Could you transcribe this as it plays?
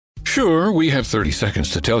Sure, we have 30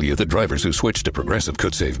 seconds to tell you that drivers who switch to Progressive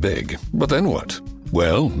could save big. But then what?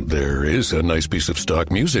 Well, there is a nice piece of stock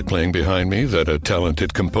music playing behind me that a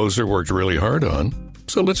talented composer worked really hard on.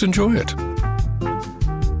 So let's enjoy it.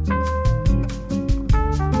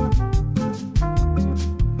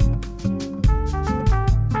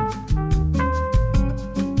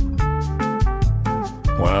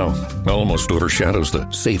 Wow, almost overshadows the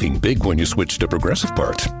saving big when you switch to Progressive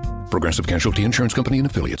part. Progressive Casualty Insurance Company and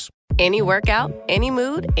Affiliates. Any workout, any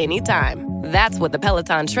mood, anytime. That's what the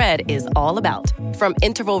Peloton Tread is all about. From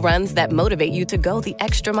interval runs that motivate you to go the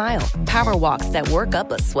extra mile, power walks that work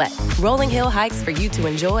up a sweat, rolling hill hikes for you to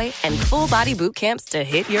enjoy, and full-body boot camps to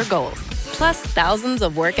hit your goals. Plus, thousands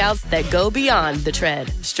of workouts that go beyond the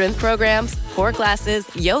tread. Strength programs, core classes,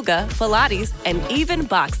 yoga, Pilates, and even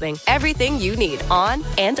boxing. Everything you need on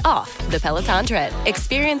and off the Peloton Tread.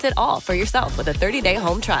 Experience it all for yourself with a 30-day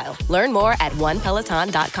home trial. Learn more at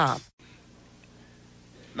onepeloton.com.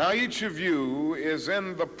 Now, each of you is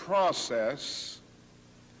in the process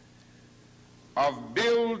of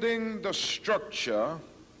building the structure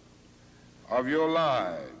of your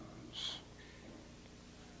lives.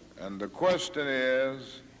 And the question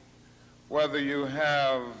is whether you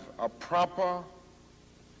have a proper,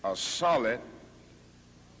 a solid,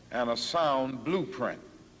 and a sound blueprint.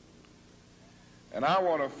 And I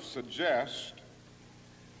want to suggest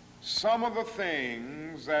some of the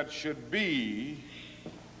things that should be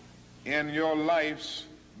in your life's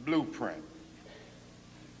blueprint.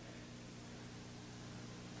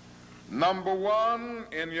 Number one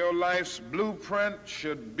in your life's blueprint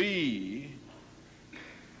should be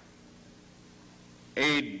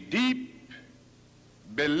a deep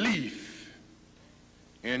belief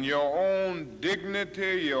in your own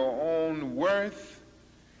dignity, your own worth,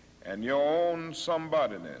 and your own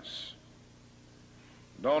somebodyness.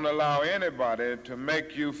 Don't allow anybody to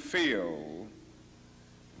make you feel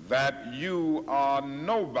that you are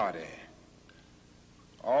nobody.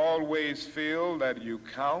 Always feel that you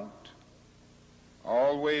count.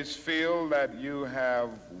 Always feel that you have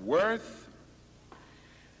worth.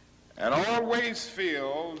 And always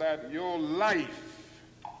feel that your life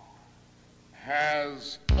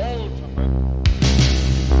has ultimate.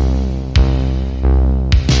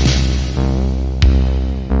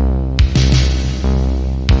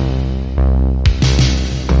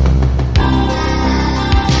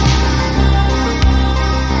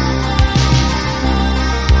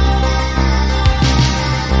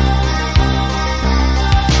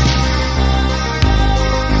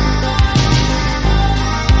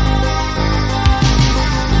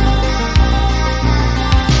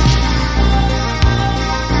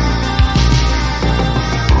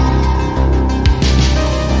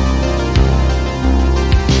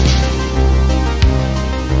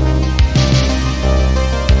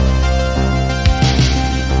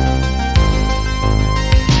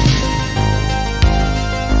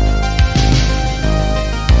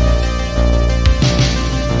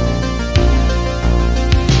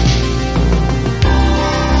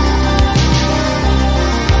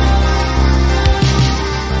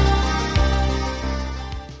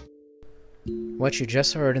 What you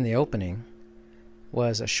just heard in the opening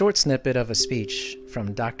was a short snippet of a speech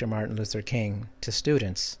from Dr. Martin Luther King to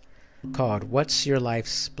students called What's Your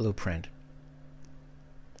Life's Blueprint?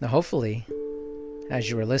 Now hopefully, as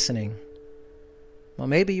you were listening, well,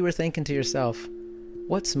 maybe you were thinking to yourself,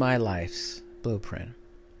 what's my life's blueprint?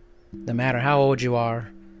 No matter how old you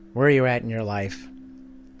are, where you're at in your life,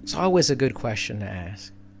 it's always a good question to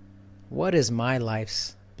ask. What is my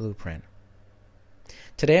life's blueprint?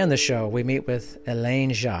 Today on the show, we meet with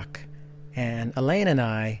Elaine Jacques, and Elaine and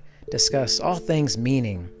I discuss all things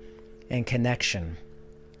meaning and connection.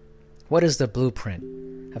 What is the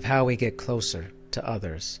blueprint of how we get closer to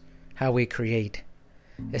others, how we create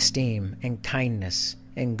esteem and kindness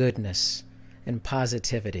and goodness and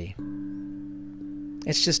positivity?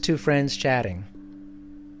 It's just two friends chatting,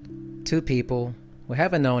 two people who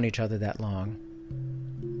haven't known each other that long,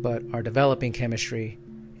 but are developing chemistry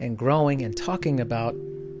and growing and talking about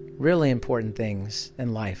really important things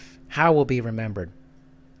in life. How we'll be remembered.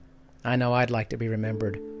 I know I'd like to be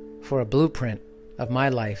remembered for a blueprint of my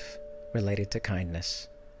life related to kindness.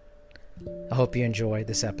 I hope you enjoyed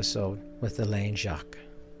this episode with Elaine Jacques.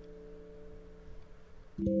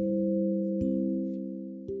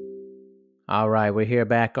 All right, we're here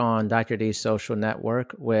back on Dr. D's Social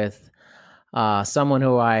Network with someone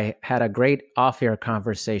who I had a great off-air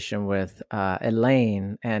conversation with,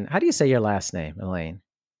 Elaine. And how do you say your last name, Elaine?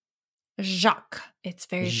 Jacques. It's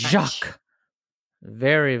very French. Jacques.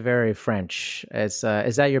 Very, very French. Is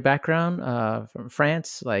that your background from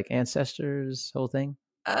France, like ancestors, whole thing?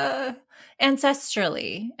 Uh,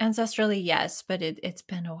 ancestrally, yes, but it's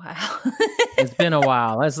been a while. It's been a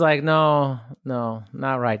while. It's like, no, no,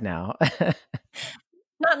 not right now.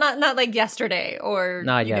 Not like yesterday or,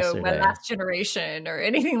 Not my yesterday. last generation or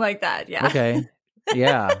anything like that. Yeah. Okay.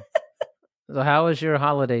 Yeah. So how has your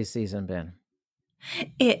holiday season been?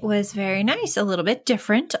 It was very nice, a little bit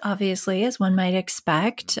different, obviously, as one might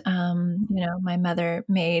expect. My mother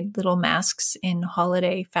made little masks in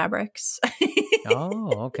holiday fabrics.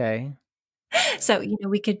 Oh, okay. So,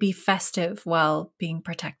 we could be festive while being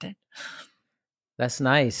protected. That's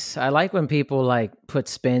nice. I like when people like put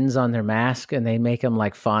spins on their mask and they make them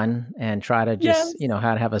like fun and try to just, Yes.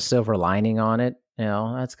 how to have a silver lining on it.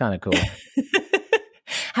 That's kind of cool.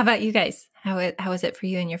 How about you guys? How was it for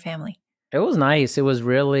you and your family? It was nice. It was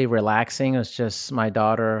really relaxing. It was just my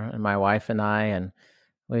daughter and my wife and I, and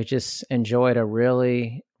we just enjoyed a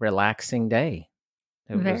really relaxing day.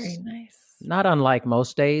 It Very was nice. not unlike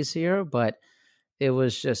most days here, but it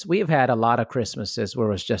was just, we've had a lot of Christmases where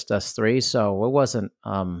it was just us three. So it wasn't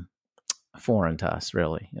foreign to us,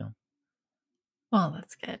 really. Well,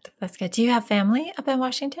 that's good. That's good. Do you have family up in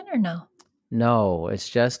Washington or no? No, it's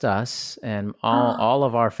just us, and all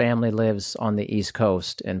of our family lives on the East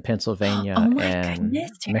Coast in Pennsylvania Oh my and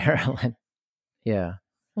goodness, Terry. Maryland. Yeah,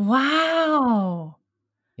 Wow.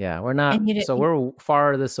 yeah, we're not. And So we're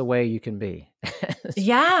farthest away you can be.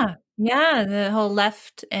 yeah, the whole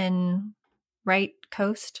left and right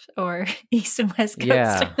coast or east and west coast.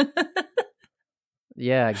 Yeah,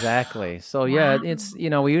 yeah, exactly. So yeah, Wow. it's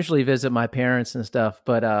we usually visit my parents and stuff,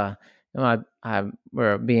 but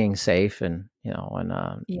we're being safe and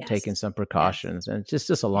taking Yes. some Yes. precautions, and it's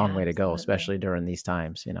just a long Yeah, way to go, absolutely. especially during these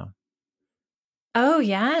times. Oh,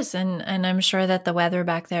 yes, and I'm sure that the weather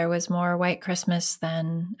back there was more white Christmas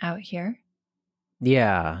than out here.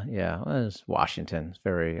 Yeah, yeah. Well, it's Washington. It's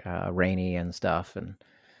very rainy and stuff, and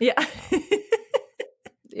Yeah.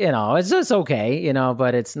 it's just okay,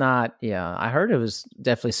 but it's not. Yeah, I heard it was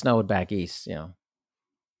definitely snowed back east.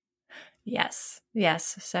 Yes.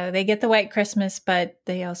 Yes. So they get the white Christmas, but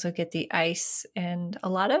they also get the ice and a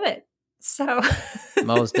lot of it. So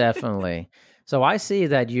Most definitely. So I see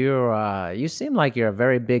that you seem like you're a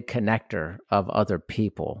very big connector of other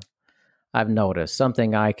people. I've noticed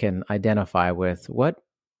something I can identify with. What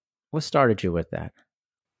started you with that?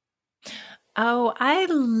 Oh, I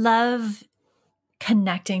love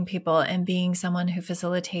connecting people and being someone who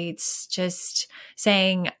facilitates just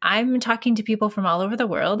saying, I'm talking to people from all over the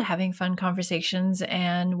world, having fun conversations.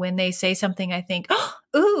 And when they say something, I think, oh,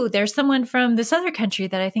 ooh, there's someone from this other country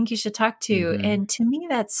that I think you should talk to. Hmm. And to me,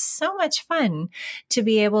 that's so much fun to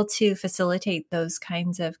be able to facilitate those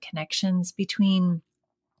kinds of connections between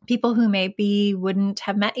people who maybe wouldn't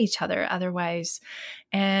have met each other otherwise.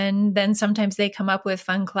 And then sometimes they come up with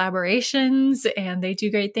fun collaborations and they do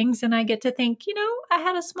great things. And I get to think, I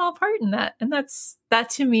had a small part in that. And that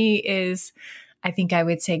to me is, I think I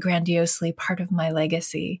would say grandiosely part of my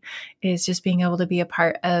legacy is just being able to be a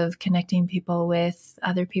part of connecting people with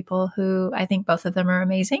other people who I think both of them are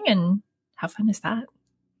amazing. And how fun is that?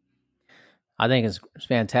 I think it's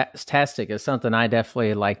fantastic. It's something I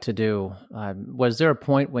definitely like to do. Was there a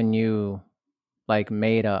point when you like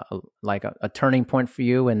made a turning point for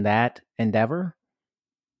you in that endeavor?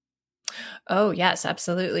 Oh, yes,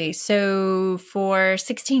 absolutely. So for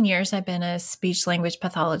 16 years, I've been a speech language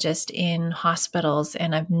pathologist in hospitals,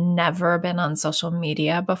 and I've never been on social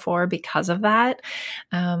media before because of that,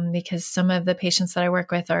 because some of the patients that I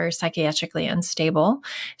work with are psychiatrically unstable.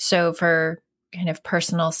 So for kind of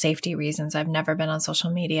personal safety reasons, I've never been on social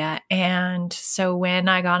media. And so when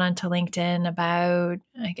I got onto LinkedIn about,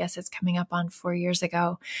 I guess it's coming up on 4 years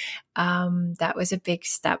ago, that was a big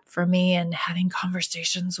step for me and having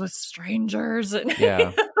conversations with strangers.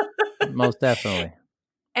 Yeah, most definitely.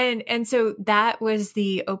 And so that was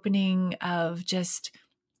the opening of just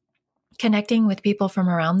connecting with people from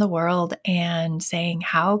around the world and saying,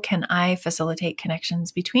 how can I facilitate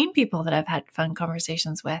connections between people that I've had fun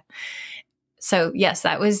conversations with? So yes,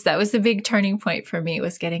 that was the big turning point for me,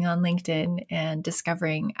 was getting on LinkedIn and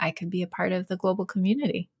discovering I could be a part of the global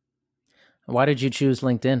community. Why did you choose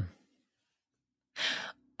LinkedIn?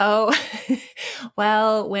 Oh,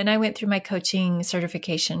 well, when I went through my coaching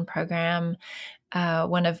certification program,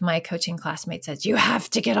 one of my coaching classmates said, you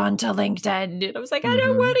have to get onto LinkedIn. And I was like, I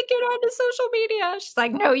don't want to get onto social media. She's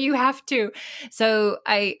like, no, you have to. So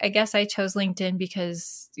I guess I chose LinkedIn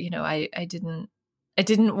because, I didn't I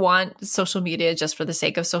didn't want social media just for the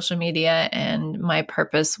sake of social media. And my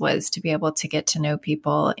purpose was to be able to get to know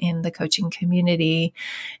people in the coaching community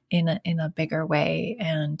in a bigger way,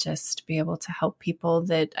 and just be able to help people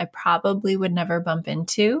that I probably would never bump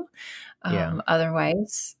into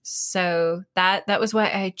otherwise. So that was why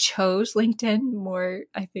I chose LinkedIn more,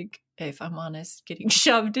 I think, if I'm honest, getting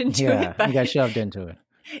shoved into it. Yeah, you got shoved into it.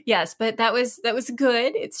 Yes, but that was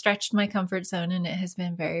good. It stretched my comfort zone, and it has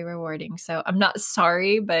been very rewarding. So I'm not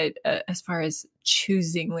sorry, but as far as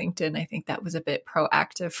choosing LinkedIn, I think that was a bit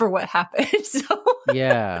proactive for what happened. So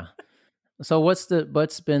Yeah. So what's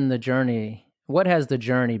been the journey? What has the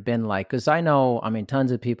journey been like? Because I know, I mean,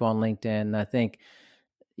 tons of people on LinkedIn. I think,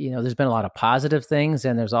 there's been a lot of positive things,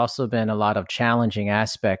 and there's also been a lot of challenging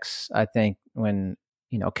aspects, I think, when,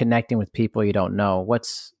 connecting with people you don't know. What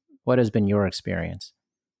has been your experience?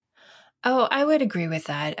 Oh, I would agree with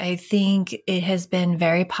that. I think it has been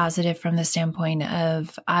very positive from the standpoint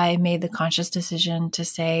of I made the conscious decision to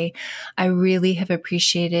say I really have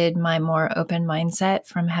appreciated my more open mindset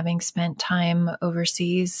from having spent time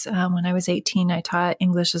overseas. When I was 18, I taught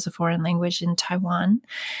English as a foreign language in Taiwan.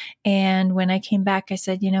 And when I came back, I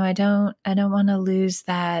said, I don't want to lose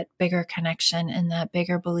that bigger connection and that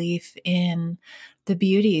bigger belief in the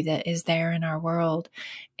beauty that is there in our world.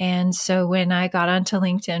 And so when I got onto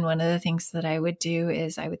LinkedIn, one of the things that I would do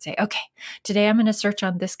is I would say, okay, today I'm going to search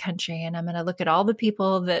on this country, and I'm going to look at all the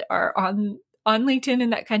people that are on LinkedIn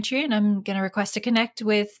in that country, and I'm going to request to connect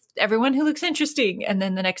with everyone who looks interesting. And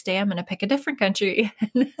then the next day I'm going to pick a different country.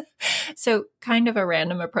 So kind of a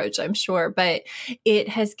random approach, I'm sure, but it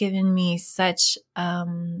has given me such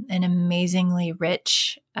an amazingly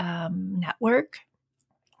rich network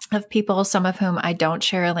of people, some of whom I don't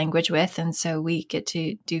share a language with. And so we get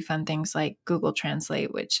to do fun things like Google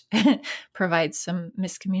Translate, which provides some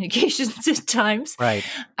miscommunications at times. Right.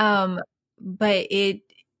 But it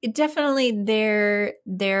definitely,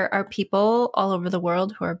 there are people all over the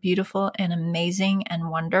world who are beautiful and amazing and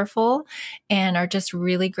wonderful and are just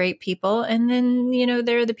really great people. And then,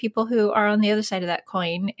 there are the people who are on the other side of that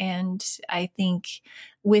coin. And I think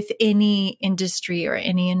with any industry or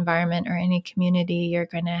any environment or any community, you're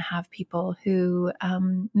going to have people who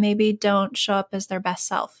maybe don't show up as their best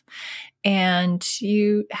self. And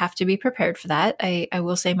you have to be prepared for that. I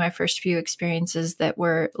will say my first few experiences that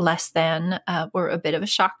were less than were a bit of a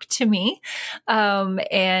shock to me.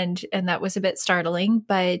 And that was a bit startling,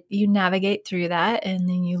 but you navigate through that, and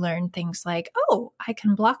then you learn things like, oh, I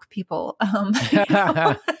can block people.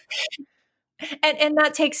 And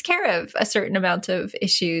that takes care of a certain amount of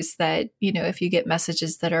issues that, if you get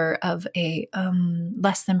messages that are of a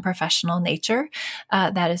less than professional nature,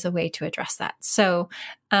 that is a way to address that. So,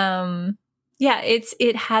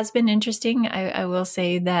 it has been interesting. I will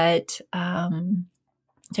say that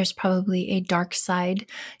there's probably a dark side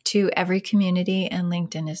to every community, and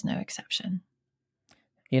LinkedIn is no exception.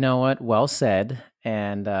 You know what? Well said.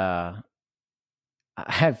 And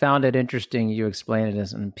I found it interesting you explained it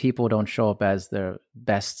as, and people don't show up as their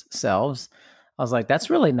best selves. I was like, that's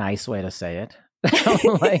a really nice way to say it.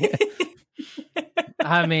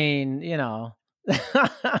 I mean,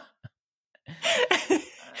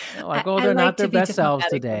 like, they're not their best selves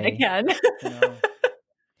today.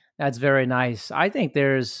 That's very nice. I think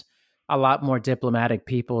there's a lot more diplomatic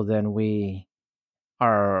people than we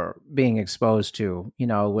are being exposed to,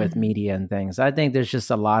 with media and things. I think there's just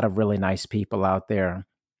a lot of really nice people out there,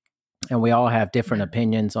 and we all have different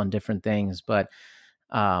opinions on different things, but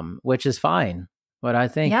which is fine. But I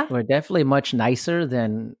think we're definitely much nicer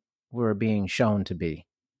than we're being shown to be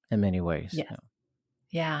in many ways. Yeah.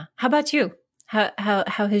 Yeah. How about you? How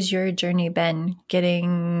has your journey been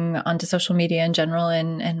getting onto social media in general,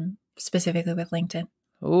 and specifically with LinkedIn?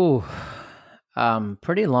 Ooh,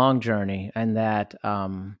 pretty long journey. And that I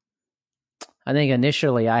think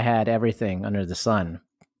initially I had everything under the sun,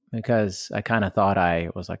 because I kind of thought, I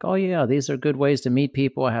was like, oh yeah, these are good ways to meet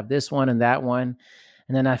people. I have this one and that one.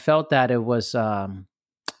 And then I felt that it was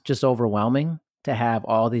just overwhelming to have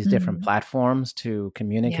all these different platforms to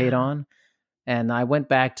communicate on. And I went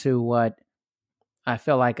back to what I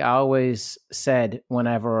feel like I always said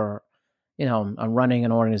whenever, I'm running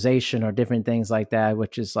an organization or different things like that,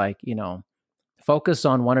 which is like, focus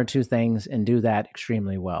on one or two things and do that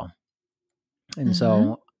extremely well. And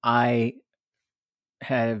so I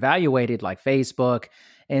had evaluated like Facebook,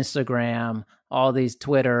 Instagram, all these,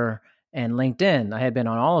 Twitter, and LinkedIn. I had been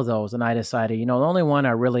on all of those, and I decided, the only one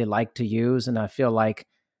I really like to use, and I feel like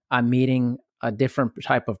I'm meeting a different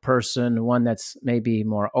type of person, one that's maybe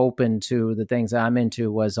more open to the things that I'm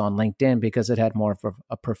into, was on LinkedIn, because it had more of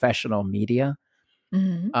a professional media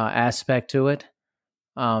aspect to it.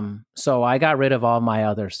 So I got rid of all my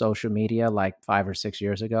other social media like 5 or 6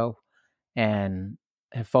 years ago and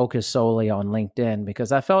have focused solely on LinkedIn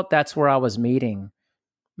because I felt that's where I was meeting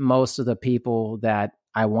most of the people that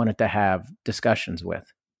I wanted to have discussions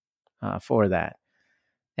with for that.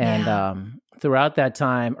 And Yeah. throughout that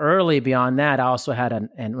time, early beyond that, I also had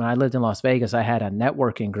and when I lived in Las Vegas, I had a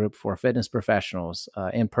networking group for fitness professionals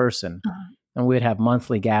in person. Uh-huh. And we'd have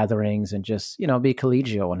monthly gatherings and just, be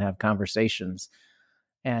collegial and have conversations.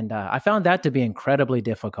 And I found that to be incredibly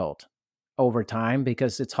difficult over time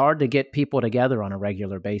because it's hard to get people together on a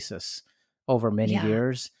regular basis over many Yeah.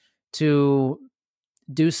 years to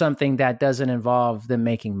do something that doesn't involve them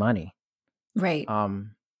making money. Right.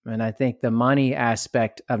 And I think the money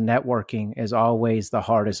aspect of networking is always the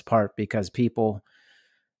hardest part because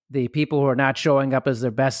the people who are not showing up as their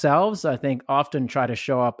best selves, I think often try to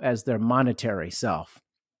show up as their monetary self.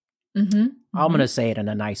 Mm-hmm. I'm going Mm-hmm. to say it in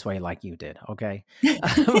a nice way like you did, okay?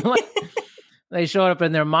 They showed up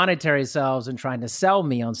in their monetary selves and trying to sell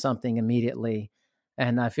me on something immediately.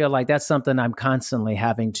 And I feel like that's something I'm constantly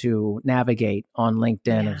having to navigate on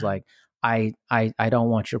LinkedIn. It's Yeah. like, I don't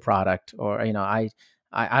want your product, or,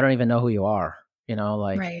 I don't even know who you are,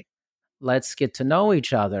 like, Right. let's get to know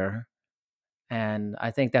each other. And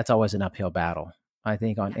I think that's always an uphill battle. I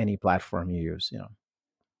think on any platform you use.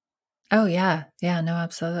 Oh yeah. Yeah, no,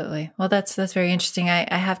 absolutely. Well, that's very interesting.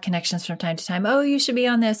 I have connections from time to time. Oh, you should be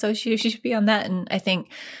on this. Oh, you should be on that. And I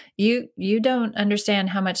think you don't understand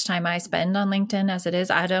how much time I spend on LinkedIn as it is.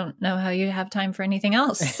 I don't know how you have time for anything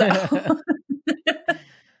else. So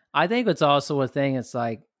I think it's also a thing. It's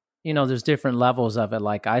like, there's different levels of it.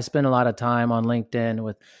 Like I spend a lot of time on LinkedIn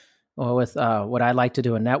with what I like to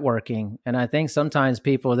do in networking. And I think sometimes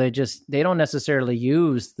people, they don't necessarily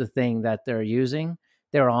use the thing that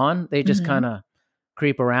they're on. They just Mhm. kind of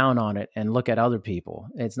creep around on it and look at other people.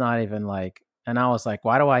 It's not even like, and I was like,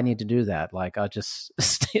 why do I need to do that? Like, I'll just,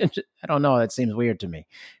 I don't know. That seems weird to me,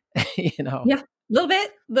 Yeah, little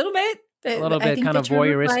bit. a little I bit think kind the of term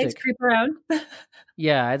applies, voyeuristic. creep around.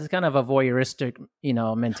 Yeah, it's kind of a voyeuristic,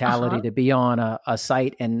 mentality Uh-huh. to be on a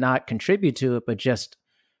site and not contribute to it, but just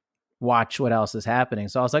watch what else is happening.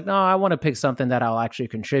 So I was like, no, I want to pick something that I'll actually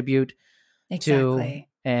contribute to Exactly.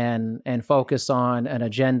 and focus on an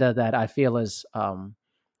agenda that I feel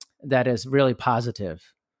that is really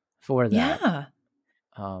positive for that.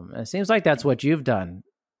 Yeah. It seems like that's what you've done.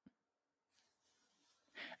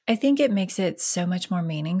 I think it makes it so much more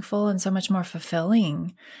meaningful and so much more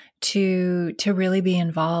fulfilling to really be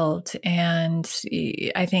involved. And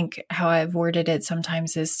I think how I've worded it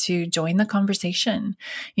sometimes is to join the conversation.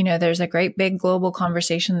 There's a great big global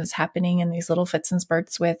conversation that's happening in these little fits and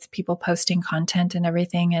spurts with people posting content and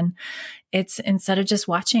everything. And it's instead of just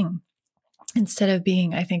watching, instead of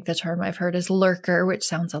being, I think the term I've heard is lurker, which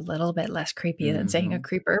sounds a little bit less creepy than saying a Mm-hmm.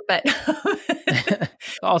 creeper, but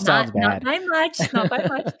All sounds not bad. by much, not by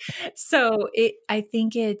much. So I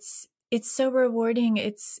think it's so rewarding.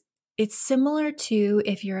 It's similar to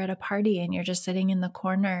if you're at a party and you're just sitting in the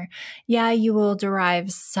corner. Yeah, you will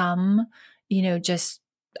derive some, just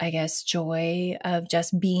I guess joy of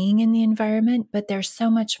just being in the environment, but there's so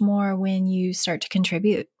much more when you start to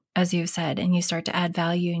contribute, as you've said, and you start to add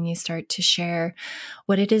value and you start to share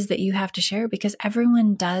what it is that you have to share, because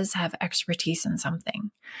everyone does have expertise in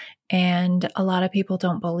something. And a lot of people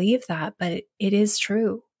don't believe that, but it is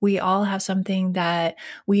true. We all have something that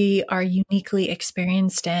we are uniquely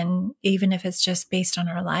experienced in, even if it's just based on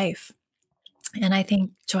our life. And I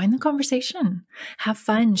think join the conversation, have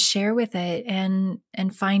fun, share with it, and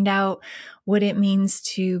find out what it means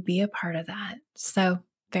to be a part of that. So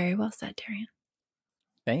very well said, Darian.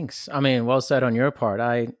 Thanks. I mean, well said on your part.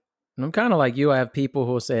 I'm kind of like you. I have people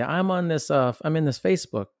who will say, I'm in this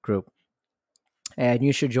Facebook group and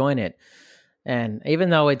you should join it. And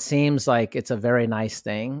even though it seems like it's a very nice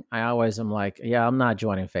thing, I always am like, yeah, I'm not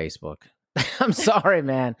joining Facebook. I'm sorry,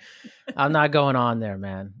 man. I'm not going on there,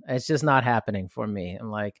 man. It's just not happening for me.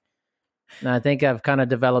 I'm like, and I think I've kind of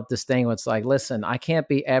developed this thing where it's like, listen, I can't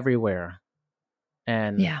be everywhere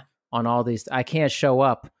and Yeah, on all these, I can't show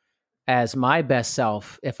up as my best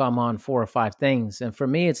self if I'm on 4 or 5 things. And for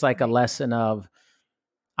me, it's like a lesson of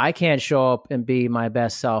I can't show up and be my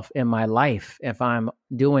best self in my life if I'm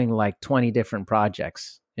doing like 20 different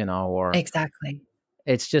projects, or exactly.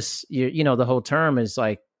 it's just, the whole term is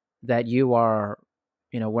like that you are,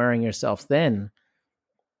 wearing yourself thin.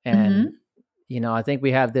 And, Hmm. I think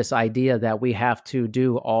we have this idea that we have to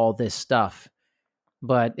do all this stuff.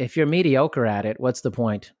 But if you're mediocre at it, what's the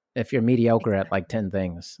point? If you're mediocre at like 10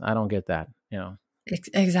 things, I don't get that.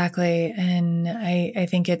 Exactly. And I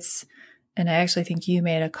think And I actually think you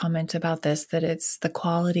made a comment about this, that it's the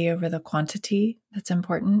quality over the quantity that's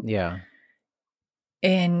important. Yeah.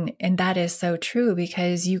 And that is so true,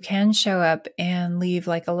 because you can show up and leave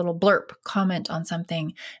like a little blurb comment on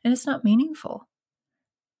something and it's not meaningful.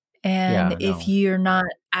 And Yeah, if no. you're not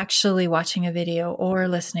actually watching a video or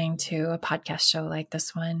listening to a podcast show like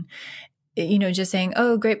this one, just saying,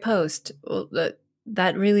 "Oh, great post," well,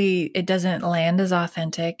 that really, it doesn't land as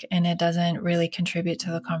authentic, and it doesn't really contribute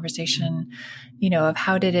to the conversation, of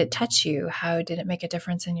how did it touch you? How did it make a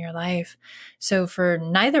difference in your life? So for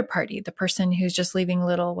neither party, the person who's just leaving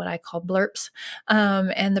little, what I call blurps,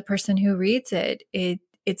 and the person who reads it,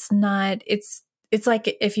 it's not, it's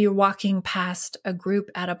like if you're walking past a group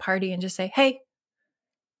at a party and just say, "Hey,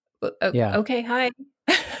 Yeah. okay, hi."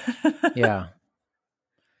 Yeah.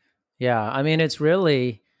 Yeah. I mean, it's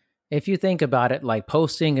really, if you think about it, like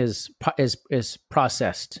posting is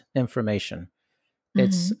processed information.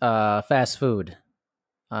 It's Mhm. fast food.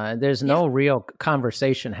 There's Yeah. no real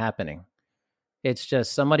conversation happening. It's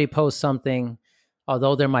just somebody posts something,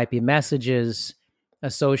 although there might be messages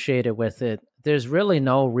associated with it. There's really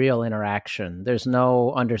no real interaction. There's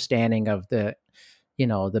no understanding of the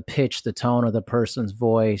pitch, the tone of the person's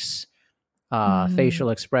voice, Mhm. facial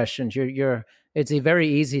expressions. It's very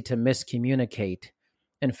easy to miscommunicate.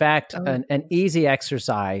 In fact, Oh, an easy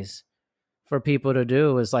exercise for people to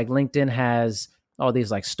do is like LinkedIn has all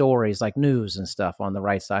these like stories, like news and stuff on the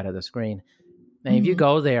right side of the screen. And if you mhm.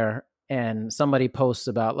 go there and somebody posts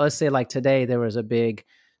about, let's say like today, there was a big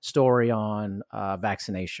story on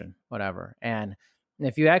vaccination, whatever. And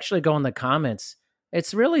if you actually go in the comments,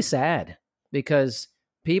 it's really sad because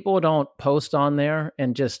people don't post on there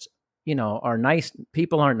and just, are nice.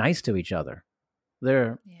 People aren't nice to each other.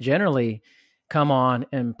 They're Yeah. generally come on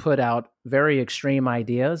and put out very extreme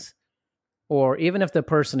ideas. Or even if the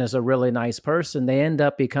person is a really nice person, they end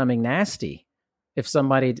up becoming nasty if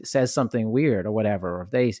somebody says something weird or whatever. Or if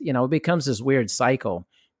they, it becomes this weird cycle.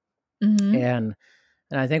 Mhm.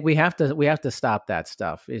 And I think we have to stop that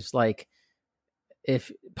stuff. It's like,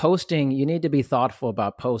 if posting, you need to be thoughtful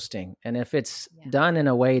about posting. And if it's Yeah. done in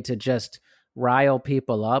a way to just rile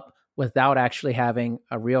people up without actually having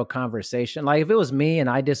a real conversation, like if it was me and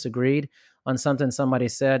I disagreed on something somebody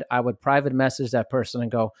said, I would private message that person and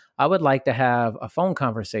go, I would like to have a phone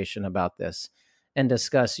conversation about this and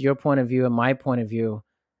discuss your point of view and my point of view.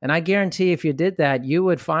 And I guarantee if you did that, you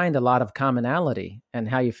would find a lot of commonality and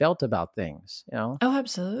how you felt about things. Oh,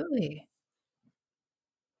 absolutely.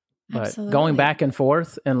 But going Absolutely. back and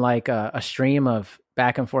forth and like a stream of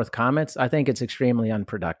back and forth comments, I think it's extremely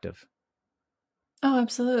unproductive. Oh,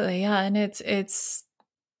 absolutely. Yeah. And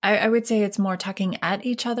I would say it's more talking at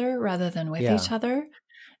each other rather than with Yeah. each other.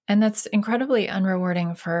 And that's incredibly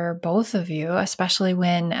unrewarding for both of you, especially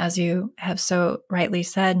when, as you have so rightly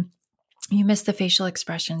said, you miss the facial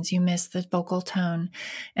expressions, you miss the vocal tone,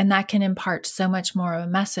 and that can impart so much more of a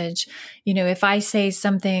message. If I say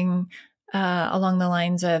something along the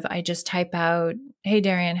lines of, I just type out, "Hey,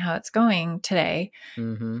 Darian, how it's going today?"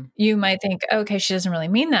 Mm-hmm. You might think, okay, she doesn't really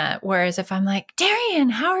mean that. Whereas if I'm like, "Darian,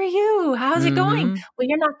 how are you? How's it going?" Mm-hmm. Well,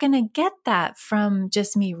 you're not going to get that from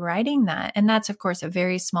just me writing that. And that's, of course, a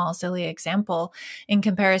very small, silly example in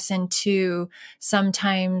comparison to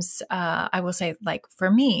sometimes, I will say, like for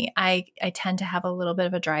me, I tend to have a little bit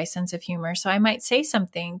of a dry sense of humor. So I might say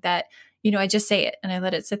something that, I just say it and I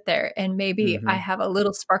let it sit there. And maybe I Mm-hmm. have a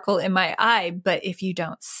little sparkle in my eye. But if you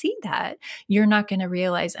don't see that, you're not going to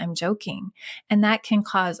realize I'm joking. And that can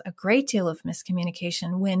cause a great deal of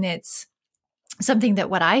miscommunication when it's something that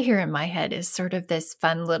what I hear in my head is sort of this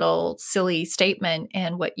fun little silly statement.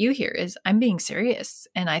 And what you hear is, I'm being serious.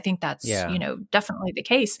 And I think that's, Yeah. definitely the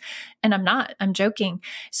case. And I'm not, I'm joking.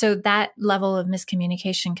 So that level of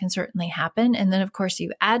miscommunication can certainly happen. And then, of course,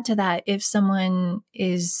 you add to that, if someone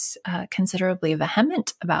is considerably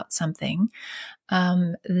vehement about something,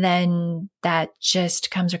 then that just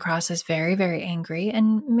comes across as very, very angry.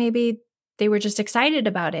 And maybe they were just excited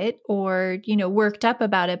about it or, worked up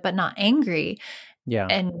about it, but not angry. Yeah.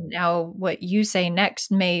 And now what you say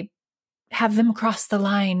next may have them cross the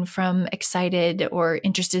line from excited or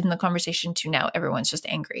interested in the conversation to now everyone's just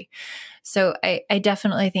angry. So I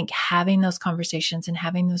definitely think having those conversations and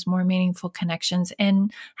having those more meaningful connections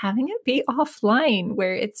and having it be offline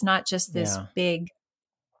where it's not just this Yeah. big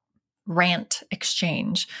rant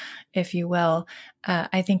exchange, if you will,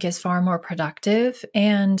 I think is far more productive.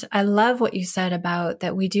 And I love what you said about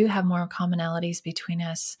that we do have more commonalities between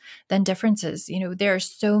us than differences. There are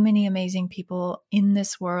so many amazing people in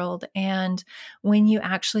this world. And when you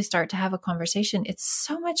actually start to have a conversation, it's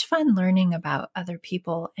so much fun learning about other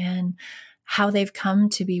people and how they've come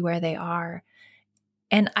to be where they are.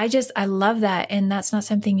 And I love that. And that's not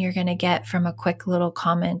something you're going to get from a quick little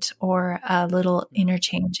comment or a little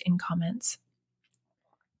interchange in comments.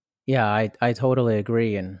 Yeah, I totally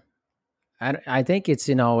agree. And I think it's,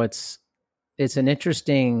 it's an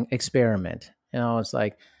interesting experiment. It's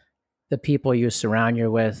like the people you surround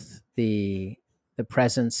you with, the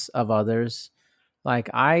presence of others. Like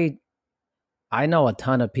I know a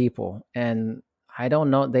ton of people, and I don't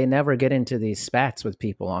know, they never get into these spats with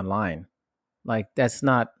people online. Like that's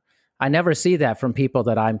not, I never see that from people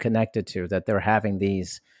that I'm connected to, that they're having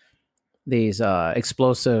these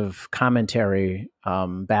explosive commentary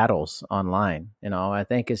battles online. I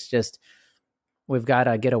think it's just, we've got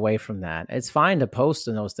to get away from that. It's fine to post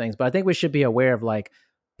in those things, but I think we should be aware of like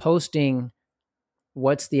posting,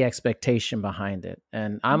 what's the expectation behind it.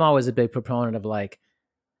 And I'm always a big proponent of like,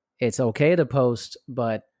 it's okay to post,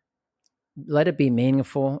 but let it be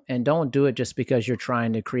meaningful, and don't do it just because you're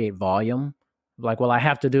trying to create volume. Like, well, I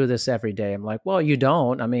have to do this every day. I'm like, well, you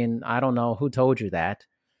don't. I mean, I don't know who told you that.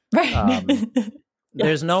 Right.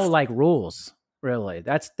 There's no Yes. like rules, really.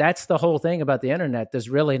 That's the whole thing about the internet. There's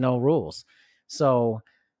really no rules. So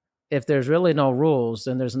if there's really no rules,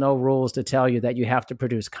 then there's no rules to tell you that you have to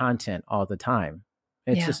produce content all the time.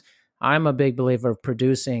 It's Yeah. just, I'm a big believer of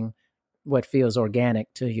producing what feels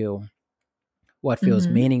organic to you, what feels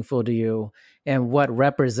Mhm. meaningful to you, and what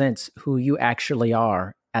represents who you actually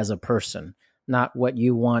are as a person, not what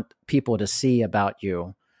you want people to see about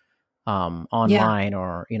you Yeah. online,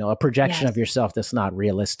 or a projection of Yes. yourself that's not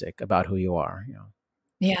realistic about who you are.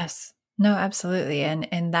 Yes. No, absolutely.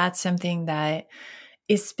 And that's something that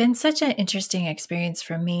it's been such an interesting experience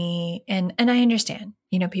for me. And I understand,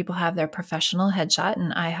 people have their professional headshot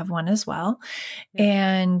and I have one as well. Yeah.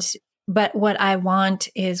 And but what I want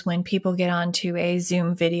is when people get onto a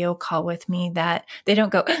Zoom video call with me that they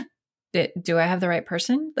don't go, do I have the right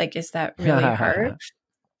person? Like, is that really her?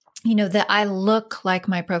 That I look like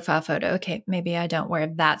my profile photo. Okay, maybe I don't wear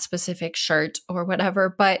that specific shirt or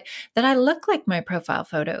whatever, but that I look like my profile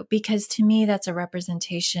photo, because to me, that's a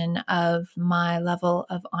representation of my level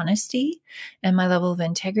of honesty and my level of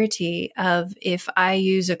integrity. Of if I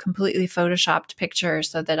use a completely photoshopped picture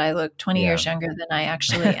so that I look 20 Yeah. years younger than I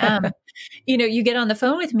actually am, you get on the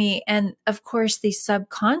phone with me. And of course, the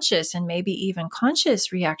subconscious and maybe even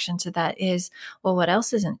conscious reaction to that is, well, what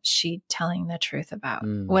else isn't she telling the truth about?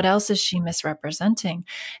 What else is she misrepresenting?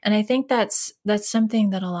 And I think that's something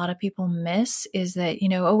that a lot of people miss, is that,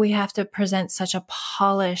 we have to present such a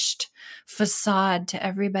polished facade to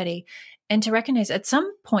everybody. And to recognize at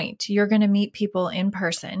some point you're going to meet people in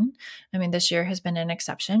person. I mean, this year has been an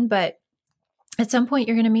exception, but at some point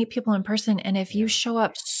you're going to meet people in person. And if you show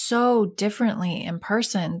up so differently in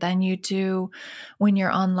person than you do when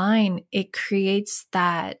you're online, it creates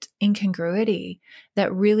that incongruity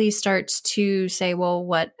that really starts to say, well,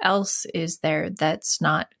 what else is there that's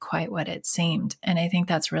not quite what it seemed? And I think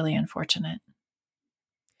that's really unfortunate.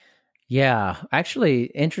 Yeah, actually,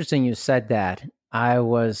 interesting you said that. I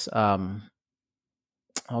was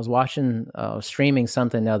watching streaming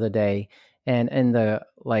something the other day, and in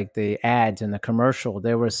the ads and the commercial,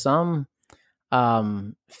 there was some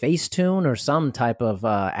Facetune or some type of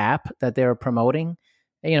app that they were promoting.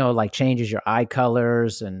 Like changes your eye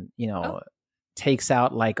colors, and Oh, takes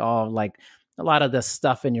out like all like a lot of the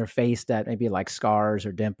stuff in your face that maybe like scars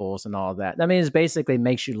or dimples and all that. I mean, it basically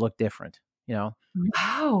makes you look different.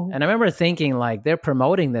 wow. And I remember thinking like they're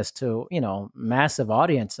promoting this to massive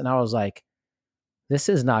audience, and I was like, this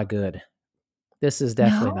is not good. This is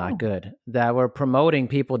definitely not No. good. That we're promoting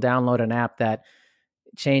people download an app that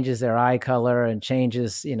changes their eye color and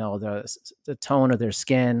changes, the tone of their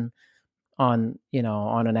skin on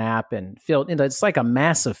an app, and it's like a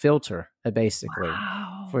massive filter basically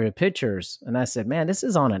Wow. for your pictures. And I said, man, this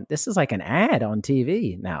is like an ad on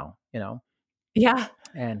TV now, Yeah.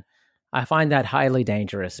 and I find that highly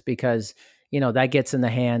dangerous because, that gets in the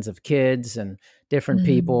hands of kids and different Mm,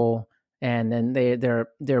 people, and then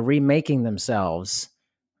they're remaking themselves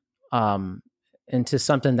um, into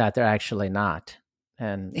something that they're actually not.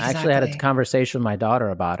 And I actually had a exactly. conversation with my daughter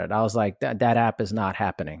about it. I was like, that app is not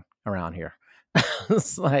happening around here.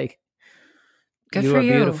 It's like, Good you for are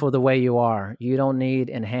you. beautiful the way you are. You don't need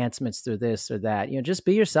enhancements through this or that. Just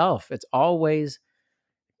be yourself. It's always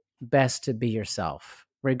best to be yourself,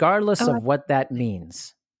 regardless Oh, of what that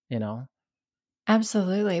means, you know?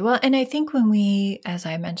 absolutely. Well, and I think when we, as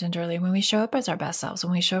I mentioned earlier, when we show up as our best selves,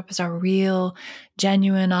 when we show up as our real,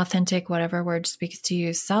 genuine, authentic, whatever word speaks to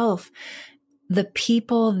you self, the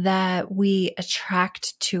people that we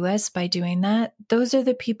attract to us by doing that, those are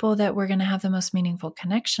the people that we're going to have the most meaningful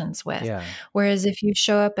connections with. Yeah. Whereas if you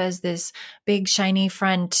show up as this big shiny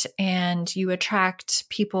front and you attract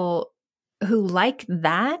people who like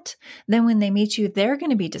that, then when they meet you, they're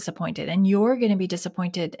going to be disappointed and you're going to be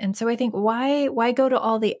disappointed. And so I think why go to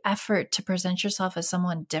all the effort to present yourself as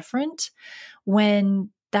someone different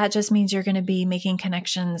when that just means you're going to be making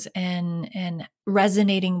connections and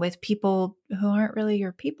resonating with people who aren't really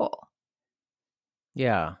your people.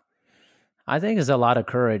 Yeah. I think it's a lot of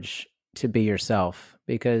courage to be yourself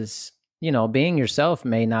because, being yourself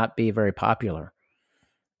may not be very popular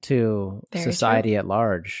to Very society true. at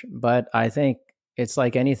large. But I think it's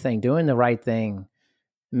like anything, doing the right thing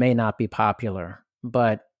may not be popular,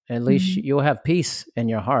 but at least Mhm. you'll have peace in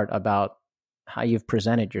your heart about how you've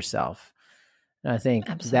presented yourself. And I think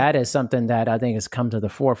that is Absolutely. something that I think has come to the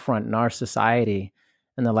forefront in our society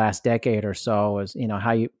in the last decade or so is,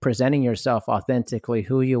 how you presenting yourself authentically,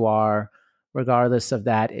 who you are, regardless of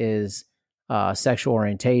that is sexual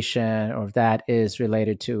orientation or if that is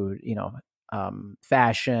related to,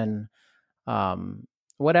 fashion, um,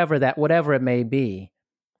 whatever it may be.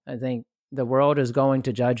 I think the world is going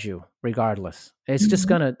to judge you regardless. It's just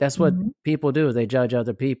Mhm. that's what Mhm. people do. They judge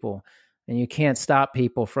other people. And you can't stop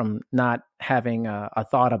people from not having a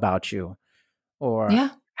thought about you or Yeah.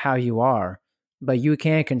 how you are, but you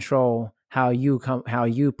can control how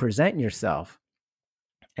you present yourself.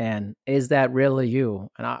 And is that really you?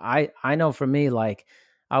 And I know for me, like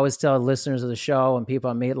I always tell listeners of the show and people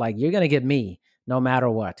I meet, like, you're gonna get me no matter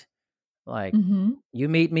what. Like, Mhm. you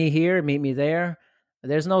meet me here, meet me there.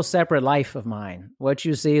 There's no separate life of mine. What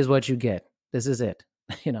you see is what you get. This is it.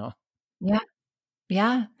 you know? Yeah.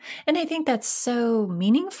 Yeah. And I think that's so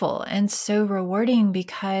meaningful and so rewarding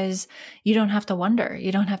because you don't have to wonder.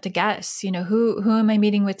 You don't have to guess, who am I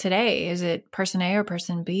meeting with today? Is it person A or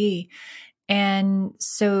person B? And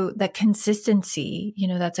so the consistency,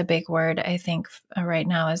 that's a big word, I think, right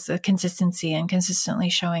now is the consistency and consistently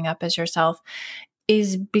showing up as yourself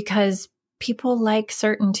is because people like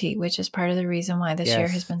certainty, which is part of the reason why this year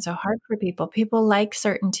has Yes. been so hard for people. People like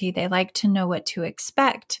certainty. They like to know what to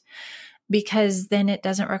expect because then it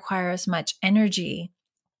doesn't require as much energy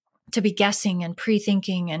to be guessing and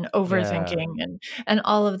pre-thinking and Yeah. overthinking and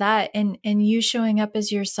all of that. And you showing up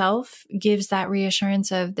as yourself gives that reassurance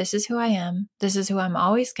of this is who I am. This is who I'm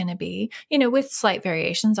always going to be, with slight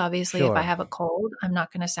variations. Obviously, if I Sure. have a cold, I'm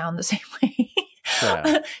not going to sound the same way.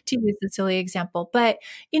 Yeah. To use the silly example, but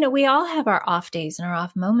we all have our off days and our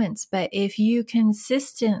off moments, but if you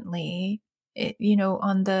consistently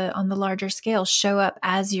on the larger scale show up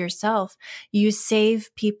as yourself, you save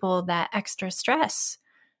people that extra stress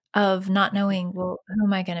of not knowing, well, who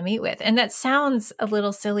am I going to meet with? And that sounds a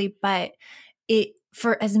little silly, but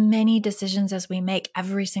for as many decisions as we make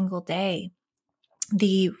every single day,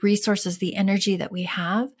 the resources, the energy that we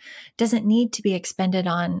have doesn't need to be expended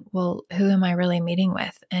on, well, who am I really meeting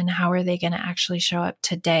with? And how are they going to actually show up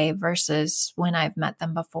today versus when I've met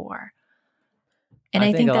them before? And I I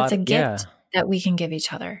think think a that's lot a of, gift yeah, that we can give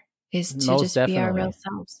each other is to most just be our real definitely.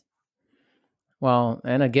 selves. Well,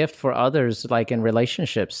 and a gift for others, like in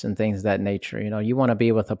relationships and things of that nature. You want to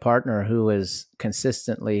be with a partner who is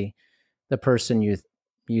consistently the person you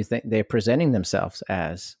think they're presenting themselves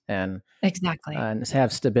as, Exactly. and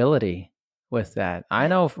have stability with that. I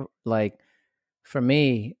know, like for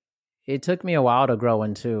me, it took me a while to grow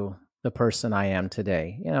into the person I am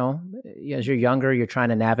today. As you're younger, you're trying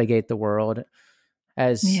to navigate the world.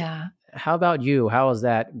 As Yeah. How about you? How has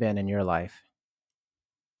that been in your life?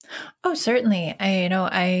 Oh, certainly.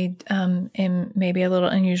 I am maybe a little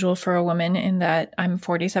unusual for a woman in that I'm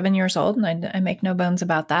 47 years old and I make no bones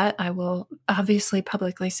about that. I will obviously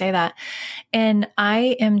publicly say that. And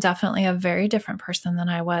I am definitely a very different person than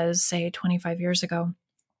I was, say, 25 years ago.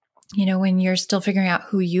 When you're still figuring out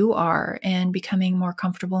who you are and becoming more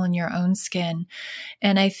comfortable in your own skin.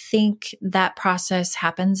 And I think that process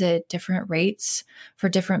happens at different rates for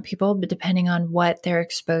different people, but depending on what they're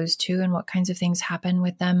exposed to and what kinds of things happen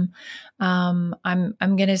with them. I'm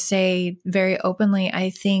going to say very openly, I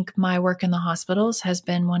think my work in the hospitals has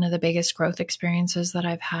been one of the biggest growth experiences that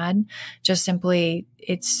I've had. Just simply,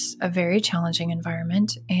 it's a very challenging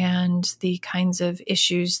environment, and the kinds of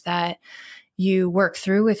issues that you work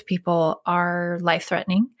through with people are life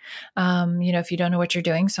threatening. If you don't know what you're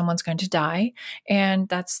doing, someone's going to die, and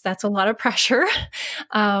that's a lot of pressure.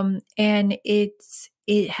 And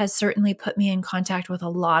it has certainly put me in contact with a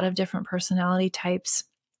lot of different personality types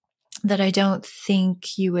that I don't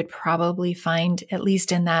think you would probably find, at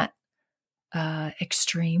least in that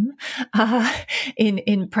extreme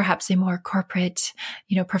in perhaps a more corporate,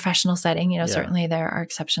 professional setting. Yeah. Certainly there are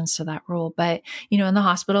exceptions to that rule, but in the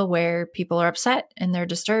hospital where people are upset and they're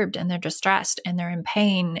disturbed and they're distressed and they're in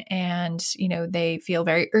pain and they feel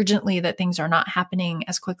very urgently that things are not happening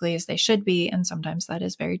as quickly as they should be, and sometimes that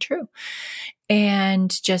is very true.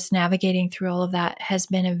 And just navigating through all of that has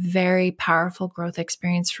been a very powerful growth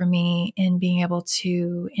experience for me in being able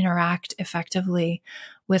to interact effectively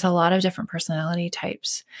with a lot of different personality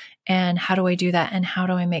types. And how do I do that? And how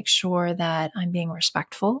do I make sure that I'm being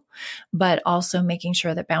respectful, but also making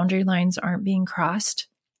sure that boundary lines aren't being crossed?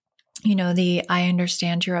 I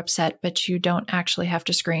understand you're upset, but you don't actually have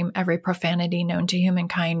to scream every profanity known to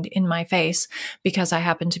humankind in my face because I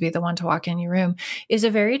happen to be the one to walk in your room, is a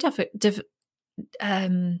very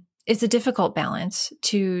it's a difficult balance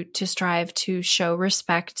to strive to show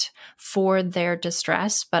respect for their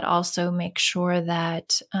distress, but also make sure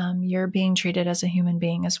that you're being treated as a human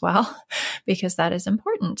being as well, because that is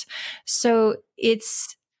important. So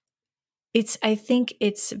I think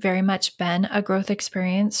it's very much been a growth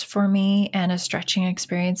experience for me and a stretching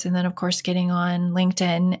experience. And then, of course, getting on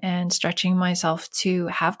LinkedIn and stretching myself to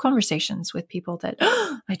have conversations with people that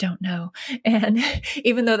I don't know. And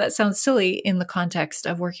even though that sounds silly in the context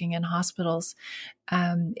of working in hospitals,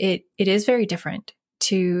 it is very different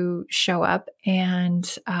to show up and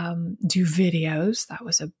do videos. That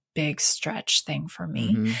was a big stretch thing for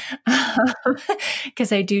me,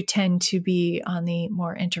 because I do tend to be on the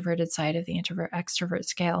more introverted side of the introvert extrovert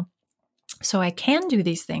scale. So I can do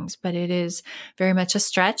these things, but it is very much a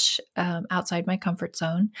stretch outside my comfort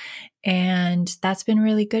zone. And that's been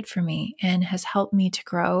really good for me and has helped me to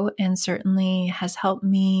grow, and certainly has helped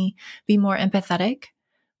me be more empathetic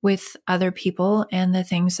with other people and the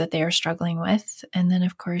things that they are struggling with. And then,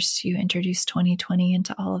 of course, you introduce 2020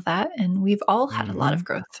 into all of that, and we've all had a lot of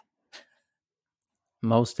growth.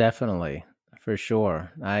 Most definitely, for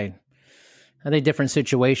sure. I think different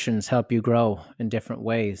situations help you grow in different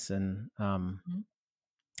ways. And well,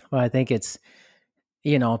 I think it's,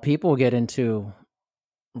 people get into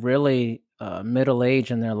really middle age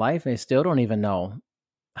in their life, and they still don't even know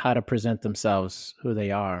how to present themselves, who they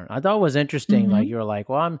are. I thought it was interesting. Like, you're like,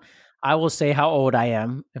 well, I will say how old I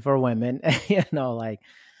am for women, like,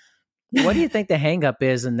 what do you think the hang up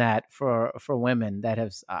is in that for women that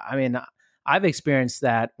have, I've experienced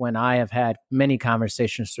that when I have had many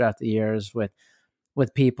conversations throughout the years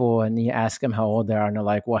with people, and you ask them how old they are, and they're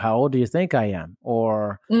like, well, how old do you think I am?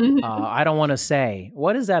 Or I don't want to say.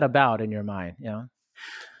 What is that about in your mind?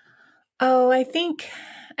 Oh, I think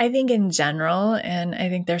in general, and I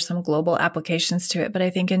think there's some global applications to it, but I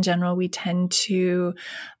think in general, we tend to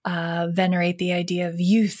venerate the idea of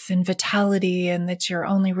youth and vitality, and that you're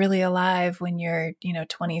only really alive when you're,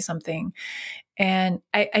 20 something. And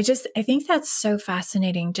I think that's so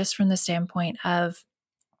fascinating, just from the standpoint of,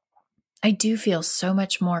 I do feel so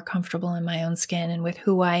much more comfortable in my own skin and with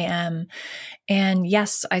who I am. And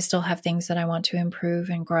yes, I still have things that I want to improve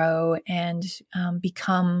and grow and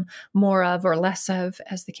become more of or less of,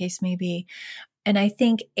 as the case may be. And I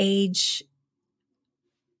think age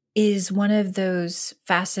is one of those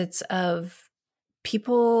facets of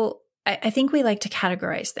people. I think we like to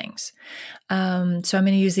categorize things. So I'm going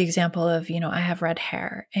to use the example of, I have red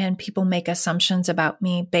hair, and people make assumptions about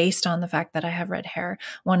me based on the fact that I have red hair.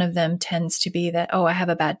 One of them tends to be that, I have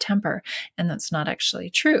a bad temper. And that's not actually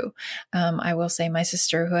true. I will say my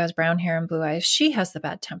sister, who has brown hair and blue eyes, she has the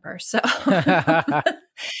bad temper. So,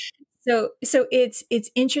 so it's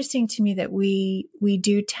interesting to me that we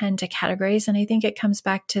do tend to categorize. And I think it comes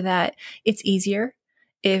back to that. It's easier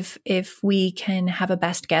if we can have a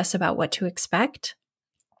best guess about what to expect.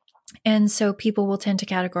 And so people will tend to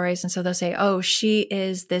categorize. And so they'll say, she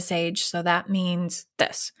is this age, so that means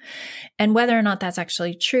this. And whether or not that's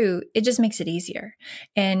actually true, it just makes it easier.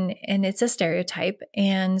 And it's a stereotype.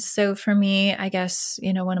 And so for me, I guess,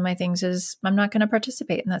 one of my things is I'm not going to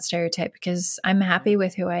participate in that stereotype, because I'm happy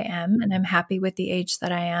with who I am, and I'm happy with the age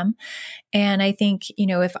that I am. And I think,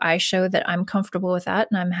 if I show that I'm comfortable with that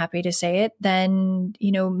and I'm happy to say it, then,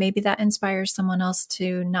 maybe that inspires someone else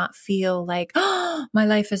to not feel like, my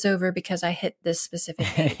life is over because I hit this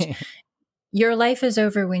specific age. Your life is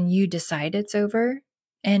over when you decide it's over,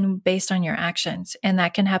 and based on your actions. And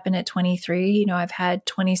that can happen at 23. I've had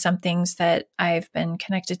 20 somethings that I've been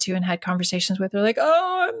connected to and had conversations with. They're like,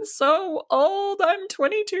 I'm so old. I'm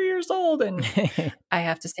 22 years old. And I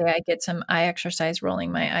have to say, I get some eye exercise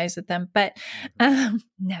rolling my eyes at them, but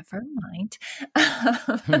never mind.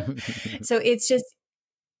 So it's just,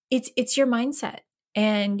 it's your mindset.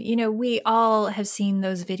 And, we all have seen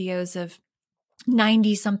those videos of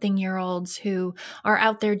 90 something year olds who are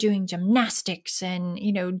out there doing gymnastics and,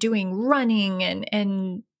 doing running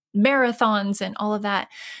and marathons and all of that.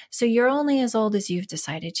 So you're only as old as you've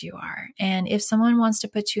decided you are. And if someone wants to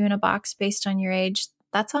put you in a box based on your age,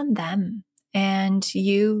 that's on them. And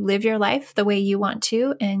you live your life the way you want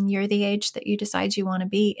to, and you're the age that you decide you want to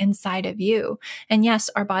be inside of you. And yes,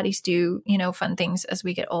 our bodies do, fun things as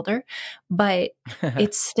we get older, but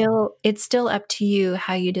it's still up to you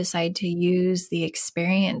how you decide to use the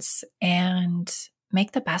experience and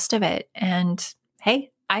make the best of it. And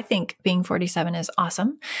hey, I think being 47 is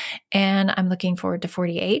awesome. And I'm looking forward to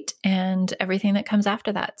 48 and everything that comes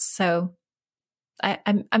after that. So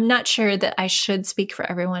I'm not sure that I should speak for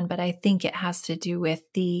everyone, but I think it has to do with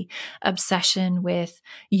the obsession with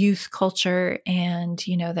youth culture and,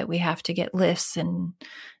 that we have to get lifts and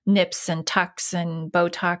nips and tucks and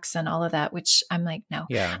Botox and all of that, which I'm like, no.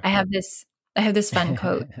 Yeah. I have this fun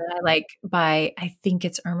quote that I like by, I think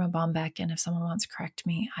it's Irma Bombeck. And if someone wants to correct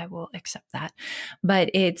me, I will accept that.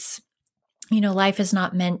 But it's, life is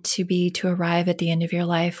not meant to arrive at the end of your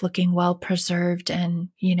life looking well preserved and,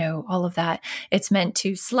 all of that. It's meant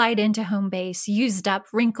to slide into home base, used up,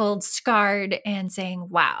 wrinkled, scarred, and saying,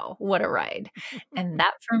 wow, what a ride. And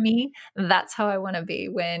that for me, that's how I want to be.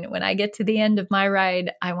 When I get to the end of my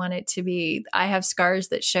ride, I want it to be, I have scars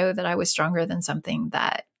that show that I was stronger than something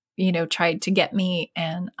that, tried to get me,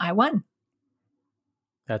 and I won.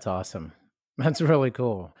 That's awesome. That's really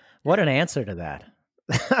cool. What an answer to that.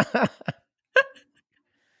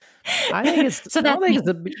 I think it's, So that's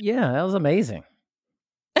yeah, that was amazing.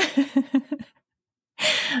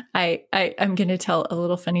 I'm going to tell a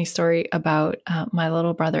little funny story about my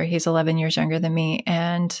little brother. He's 11 years younger than me.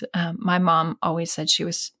 And my mom always said she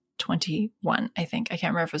was 21, I think. I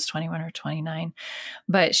can't remember if it was 21 or 29,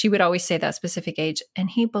 but she would always say that specific age.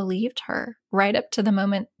 And he believed her right up to the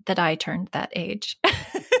moment that I turned that age. And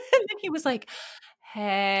then he was like,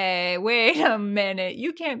 hey, wait a minute.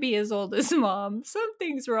 You can't be as old as mom.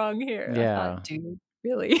 Something's wrong here. Yeah. I thought, dude,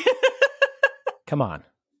 really? Come on.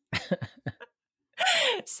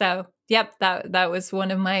 So, yep, that was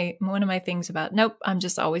one of my things about, nope, I'm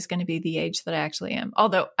just always going to be the age that I actually am.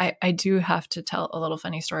 Although I do have to tell a little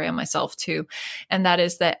funny story on myself too. And that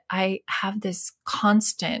is that I have this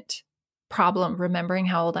constant problem remembering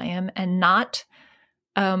how old I am, and not,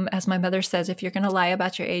 as my mother says, if you're going to lie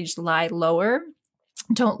about your age, lie lower.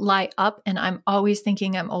 Don't lie up. And I'm always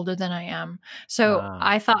thinking I'm older than I am. So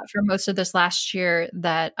I thought for most of this last year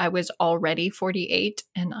that I was already 48,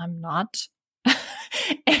 and I'm not.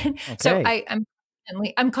 And Okay. so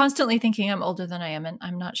I'm constantly thinking I'm older than I am, and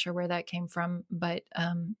I'm not sure where that came from. But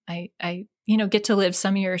I get to live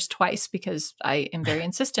some years twice because I am very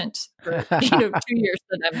insistent for 2 years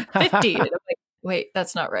that I'm 50. And I'm like, wait,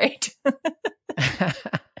 that's not right.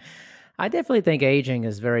 I definitely think aging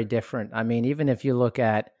is very different. I mean, even if you look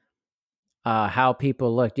at how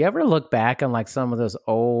people look, do you ever look back on like some of those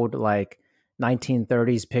old like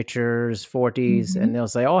 1930s pictures, 40s, and they'll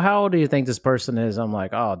say, oh, how old do you think this person is? I'm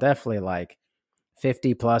like, oh, definitely like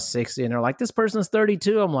 50 plus 60. And they're like, this person's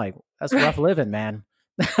 32. I'm like, that's rough living, man.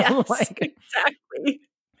 Yes, like, exactly.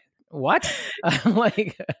 What? I'm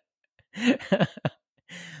like, I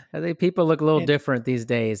think people look a little different these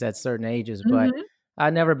days at certain ages, but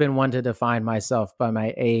I've never been one to define myself by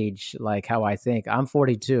my age, like how I think. I'm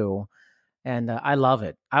 42, and I love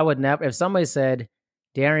it. I would never, if somebody said,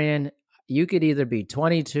 Darian, you could either be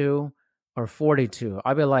 22 or 42,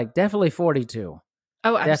 I'd be like, definitely 42.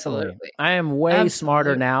 Oh, Definitely. absolutely. I am way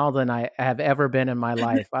smarter now than I have ever been in my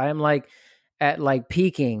life. I am like at like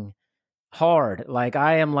peaking hard. Like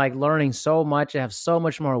I am like learning so much. I have so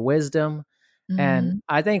much more wisdom. And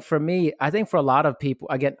I think for me, I think for a lot of people,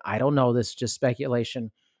 again, I don't know, this is just speculation.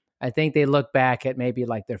 I think they look back at maybe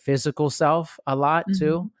like their physical self a lot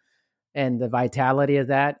too, and the vitality of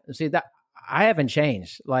that. See, that I haven't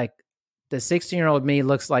changed. Like the 16-year-old me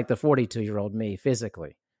looks like the 42-year-old me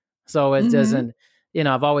physically. So it doesn't,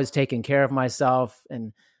 I've always taken care of myself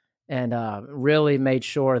and really made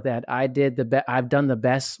sure that I did I've done the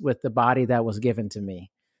best with the body that was given to me.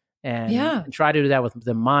 And try to do that with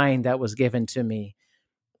the mind that was given to me,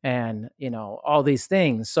 and all these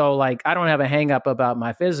things. So like I don't have a hang up about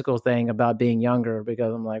my physical thing about being younger,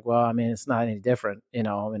 because I'm like, well, I mean, it's not any different,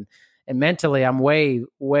 and mentally I'm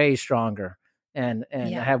way stronger and I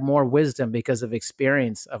have more wisdom because of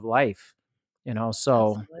experience of life,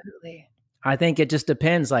 so Absolutely. I think it just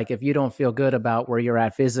depends. Like if you don't feel good about where you're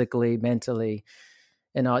at physically, mentally,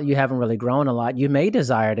 you haven't really grown a lot, you may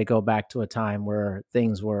desire to go back to a time where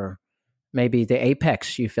things were maybe the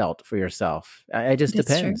apex you felt for yourself. It just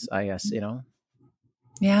depends, true. I guess,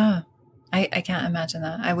 Yeah. I can't imagine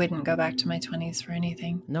that. I wouldn't go back to my 20s for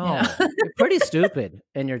anything. Yeah. No, you're pretty stupid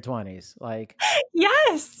in your 20s. Like,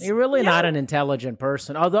 Yes. you're really Yeah. not an intelligent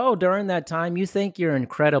person. Although during that time, you think you're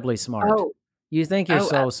incredibly smart. Oh, You think you're oh,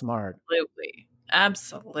 so smart. absolutely.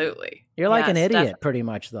 Absolutely. You're like an Yes, idiot, definitely. pretty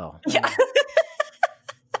much, though. Yeah.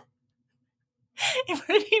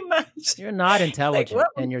 Pretty much. You're not Like, intelligent what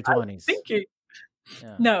was in your I 20s. thinking?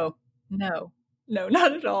 Yeah. No,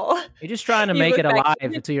 not at all. You're just trying to You make look it back,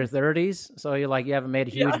 alive to your 30s. So you're like, you haven't made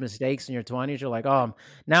huge yeah, mistakes in your 20s. You're like, oh,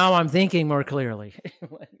 now I'm thinking more clearly.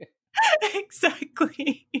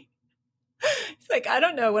 exactly. It's like, I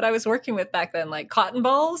don't know what I was working with back then, like cotton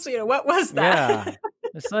balls. What was that? Yeah.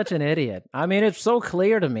 You're such an idiot. I mean, it's so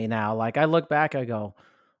clear to me now. Like, I look back, I go,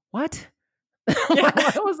 what?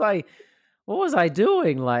 Yeah. What was I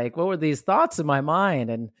doing? Like, what were these thoughts in my mind?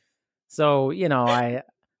 And so,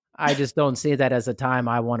 I just don't see that as a time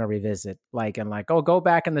I want to revisit. Like, and like, oh, go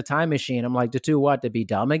back in the time machine. I'm like, to do what? To be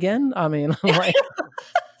dumb again? I mean, like,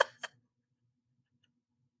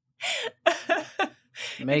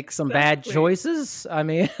 make some bad Exactly. choices. I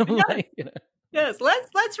mean, Yeah. like, Yes,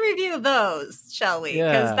 let's review those, shall we?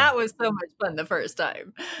 Because yeah. that was so much fun the first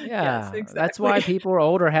time. Yes, Yeah, exactly. that's why people are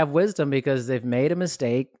older have wisdom because they've made a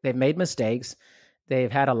mistake. They've made mistakes.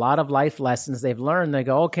 They've had a lot of life lessons. They've learned. They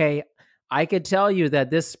go, okay, I could tell you that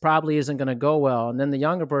this probably isn't going to go well. And then the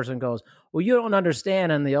younger person goes, well, you don't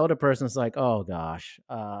understand. And the older person's like, oh gosh,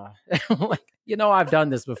 like, I've done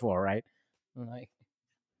this before, right? I'm like,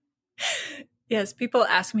 Yes, people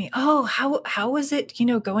ask me, "Oh, how was it,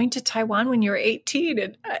 going to Taiwan when you were 18?"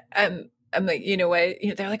 And I'm like, you know what?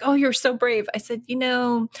 They're like, "Oh, you're so brave." I said,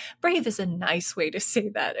 brave is a nice way to say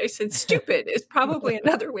that. I said, stupid is probably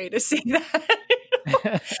another way to say that.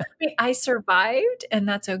 I mean, I survived, and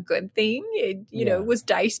that's a good thing. It, yeah, was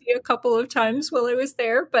dicey a couple of times while I was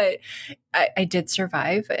there, but I did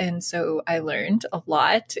survive. And so I learned a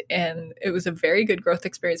lot, and it was a very good growth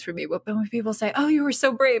experience for me. But when people say, "Oh, you were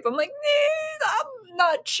so brave," I'm like, I'm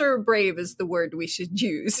not sure brave is the word we should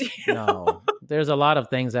use. no, there's a lot of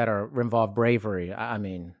things that involve bravery. I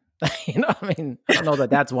mean, I don't know that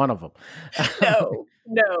that's one of them.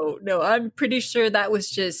 No. I'm pretty sure that was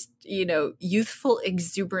just, youthful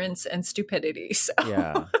exuberance and stupidity. So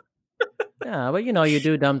Yeah. Yeah, but you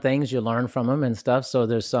do dumb things, you learn from them and stuff. So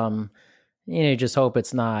there's some, you just hope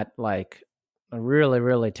it's not like a really,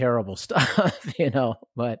 really terrible stuff,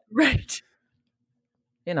 but right.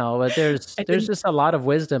 but there's I there's didn't. just a lot of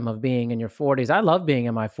wisdom of being in your 40s. I love being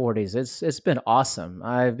in my 40s. It's been awesome.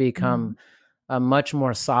 I've become a much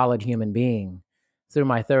more solid human being through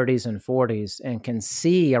my 30s and 40s and can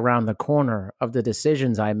see around the corner of the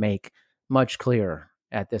decisions I make much clearer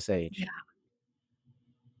at this age.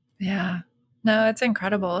 Yeah. No, it's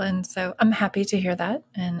incredible. And so I'm happy to hear that.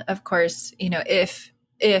 And of course,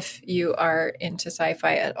 if you are into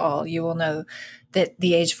sci-fi at all, you will know that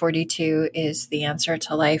the age 42 is the answer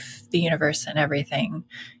to life, the universe, and everything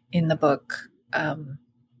in the book.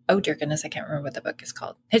 Oh dear goodness, I can't remember what the book is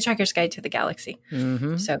called. Hitchhiker's Guide to the Galaxy.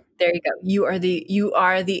 Mm-hmm. So there you go. You are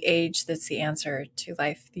the age that's the answer to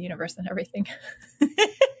life, the universe, and everything.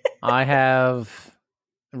 I have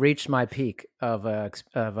reached my peak of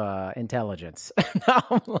intelligence. Now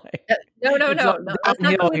I'm like, No. That's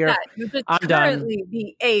downhill not here. that. You're just I'm done. currently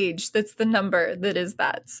the age that's the number that is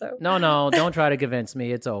that. So No, don't try to convince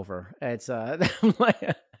me. It's over. It's I'm like,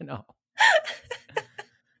 no.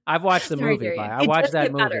 I've watched the sorry, movie. Darian. I watched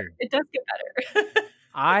that movie. Better. It does get better.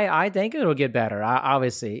 I think it'll get better.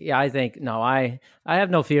 Obviously, yeah. I think no. I have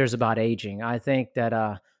no fears about aging. I think that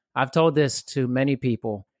I've told this to many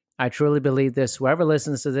people. I truly believe this. Whoever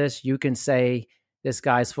listens to this, you can say this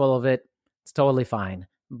guy's full of it. It's totally fine.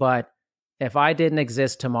 But if I didn't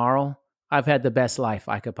exist tomorrow, I've had the best life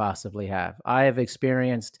I could possibly have. I have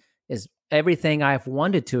experienced is everything I've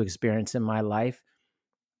wanted to experience in my life.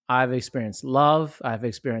 I've experienced love. I've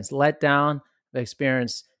experienced letdown. I've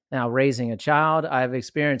experienced now raising a child. I've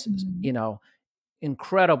experienced,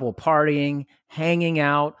 incredible partying, hanging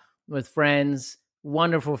out with friends,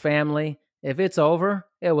 wonderful family. If it's over,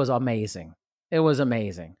 it was amazing. It was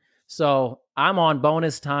amazing. So I'm on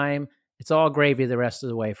bonus time. It's all gravy the rest of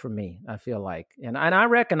the way for me, I feel like. And I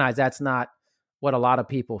recognize that's not what a lot of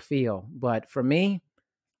people feel. But for me,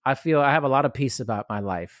 I feel I have a lot of peace about my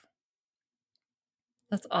life.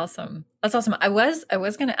 That's awesome. That's awesome. I was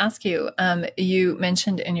going to ask you, you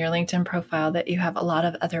mentioned in your LinkedIn profile that you have a lot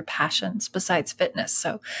of other passions besides fitness.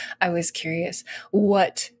 So I was curious,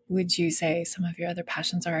 what would you say some of your other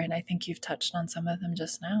passions are? And I think you've touched on some of them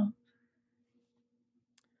just now.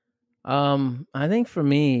 I think for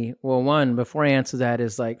me, well, one, before I answer that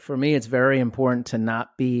is like, for me, it's very important to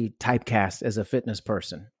not be typecast as a fitness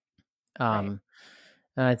person. Right.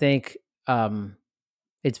 And I think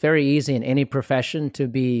it's very easy in any profession to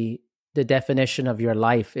be the definition of your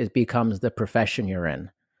life. It becomes the profession you're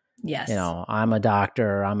in. Yes. I'm a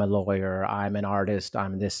doctor, I'm a lawyer, I'm an artist,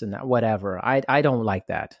 I'm this and that, whatever. I don't like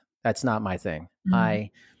that. That's not my thing. Mhm.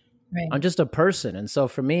 Right. I'm just a person. And so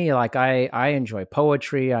for me, like I enjoy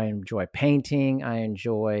poetry, I enjoy painting, I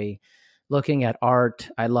enjoy looking at art.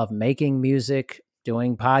 I love making music,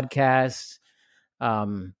 doing podcasts,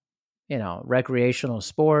 um, recreational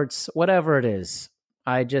sports, whatever it is.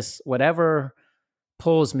 Whatever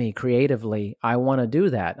pulls me creatively, I want to do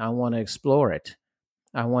that. I want to explore it.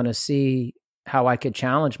 I want to see how I could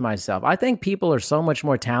challenge myself. I think people are so much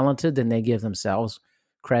more talented than they give themselves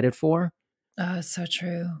credit for, Oh, it's so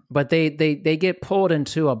true. but they get pulled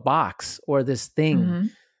into a box or this thing Mhm.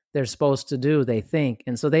 they're supposed to do, they think.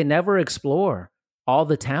 And so they never explore all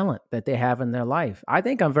the talent that they have in their life. I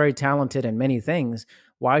think I'm very talented in many things.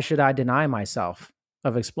 Why should I deny myself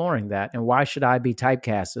of exploring that? And why should I be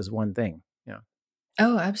typecast as one thing?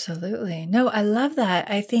 Oh, absolutely. No, I love that.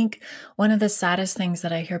 I think one of the saddest things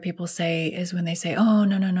that I hear people say is when they say, "Oh,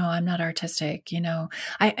 no, no, no, I'm not artistic."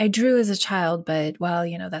 I drew as a child, but well,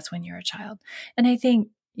 that's when you're a child. And I think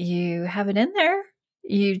you have it in there.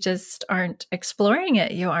 You just aren't exploring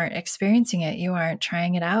it. You aren't experiencing it. You aren't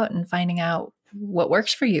trying it out and finding out what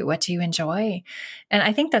works for you. What do you enjoy? And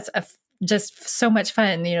I think that's just so much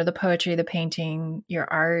fun, the poetry, the painting, your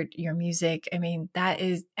art, your music. I mean,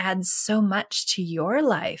 adds so much to your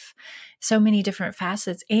life, so many different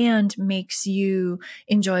facets, and makes you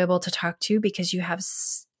enjoyable to talk to because you have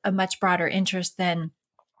a much broader interest than,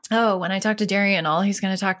 oh, when I talk to Darian, all he's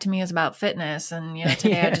going to talk to me is about fitness. And,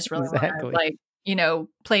 today I Yeah, just really want to exactly.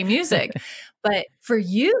 play music. But for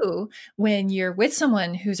you, when you're with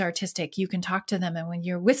someone who's artistic, you can talk to them. And when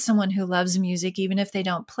you're with someone who loves music, even if they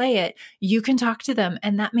don't play it, you can talk to them.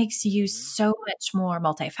 And that makes you so much more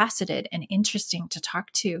multifaceted and interesting to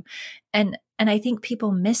talk to. And I think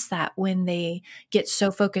people miss that when they get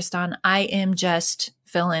so focused on, I am just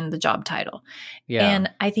fill in the job title. Yeah.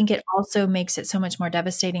 And I think it also makes it so much more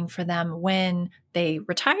devastating for them when they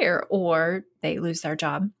retire or they lose their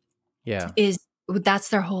job, Yeah. is that's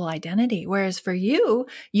their whole identity. Whereas for you,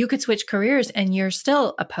 you could switch careers and you're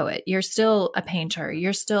still a poet, you're still a painter,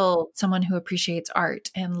 you're still someone who appreciates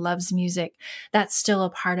art and loves music. That's still a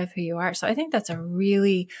part of who you are. So I think that's a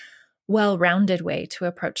really well-rounded way to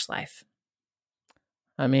approach life.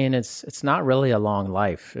 I mean, it's not really a long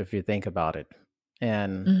life if you think about it.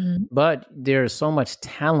 And Mhm. but there's so much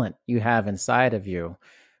talent you have inside of you.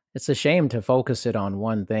 It's a shame to focus it on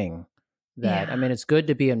one thing. I Yeah. mean, it's good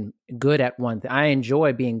to be good at one thing. I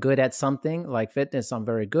enjoy being good at something like fitness. I'm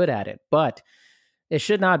very good at it, but it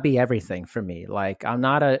should not be everything for me. Like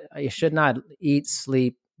I should not eat,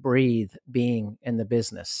 sleep, breathe being in the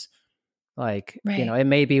business. Like, Right. it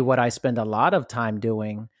may be what I spend a lot of time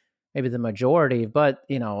doing, maybe the majority, but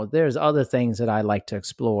there's other things that I like to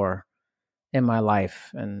explore in my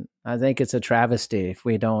life. And I think it's a travesty if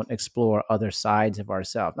we don't explore other sides of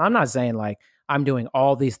ourselves. I'm not saying like I'm doing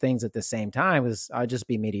all these things at the same time, because I'll just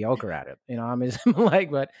be mediocre at it. I mean, like,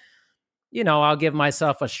 but I'll give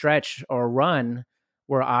myself a stretch or a run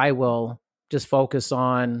where I will just focus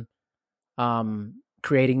on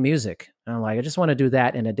creating music. And I'm like, I just want to do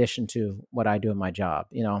that in addition to what I do in my job.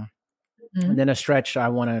 And Mhm. then a stretch, I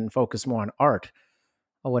want to focus more on art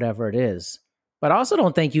or whatever it is. But I also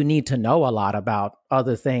don't think you need to know a lot about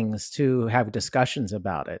other things to have discussions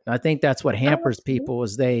about it. And I think that's what Oh, hampers absolutely. people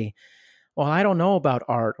is well, I don't know about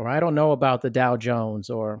art, or I don't know about the Dow Jones,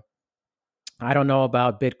 or I don't know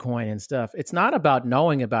about Bitcoin and stuff. It's not about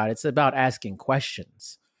knowing about it. It's about asking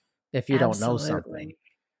questions if you don't know something. Absolutely.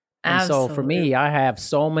 And so for Absolutely. me, I have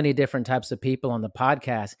so many different types of people on the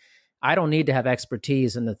podcast. I don't need to have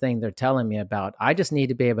expertise in the thing they're telling me about. I just need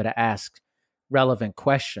to be able to ask relevant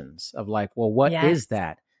questions of like, well, what Yes. is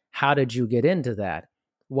that? How did you get into that?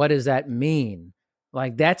 What does that mean?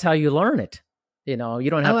 Like, that's how you learn it. You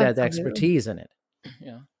don't have Oh, to have the absolutely. expertise in it.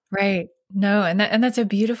 Yeah. Right. No, and that's a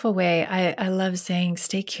beautiful way. I love saying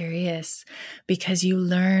stay curious because you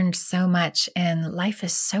learned so much and life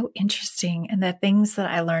is so interesting. And the things that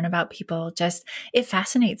I learn about people just it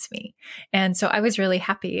fascinates me. And so I was really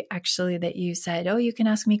happy actually that you said, oh, you can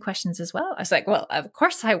ask me questions as well. I was like, well, of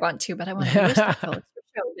course I want to, but I want to be respectful. It's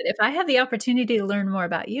your show. But if I have the opportunity to learn more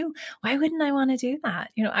about you, why wouldn't I want to do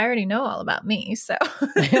that? I already know all about me. So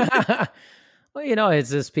Well,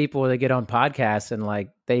 it's just people that get on podcasts and like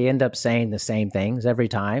they end up saying the same things every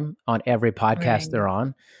time on every podcast Right. they're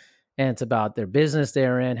on. And it's about their business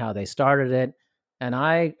they're in, how they started it. And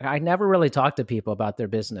I never really talk to people about their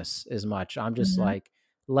business as much. I'm just Mhm. like,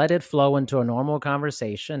 let it flow into a normal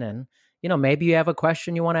conversation. And maybe you have a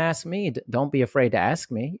question you want to ask me. Don't be afraid to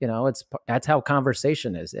ask me. That's how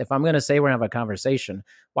conversation is. If I'm going to say we're going to have a conversation,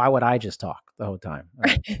 why would I just talk the whole time?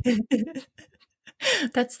 Right?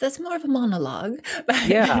 That's more of a monologue.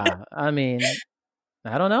 Yeah. I mean,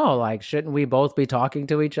 I don't know. Like, shouldn't we both be talking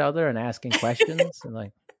to each other and asking questions? And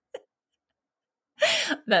like,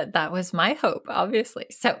 that was my hope, obviously.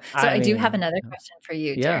 So I I do have mean, another question for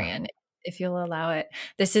you, yeah. Darian, if you'll allow it.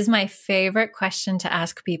 This is my favorite question to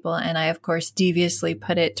ask people, and I, of course, deviously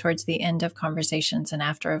put it towards the end of conversations and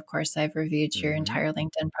after, of course, I've reviewed your entire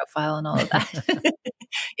LinkedIn profile and all of that.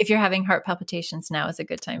 If you're having heart palpitations, now is a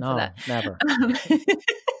good time for that. Never.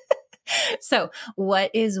 So,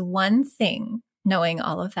 what is one thing, knowing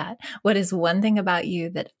all of that, what is one thing about you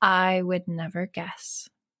that I would never guess?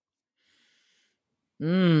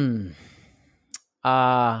 I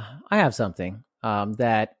have something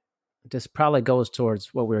that just probably goes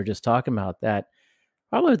towards what we were just talking about, that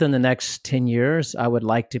probably within the next 10 years, I would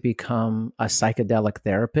like to become a psychedelic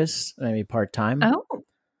therapist, maybe part-time. Oh,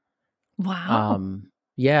 wow.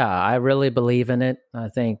 Yeah, I really believe in it. I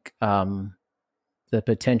think the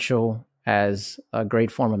potential as a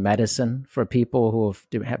great form of medicine for people who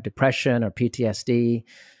have depression or PTSD.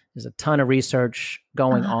 There's a ton of research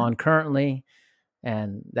going on currently,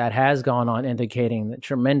 and that has gone on indicating the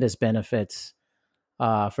tremendous benefits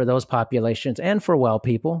for those populations and for well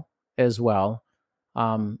people as well.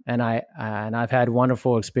 And I've had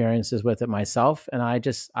wonderful experiences with it myself. And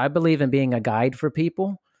I believe in being a guide for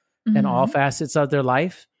people in all facets of their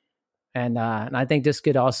life. And I think this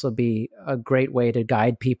could also be a great way to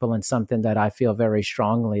guide people in something that I feel very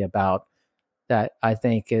strongly about, that I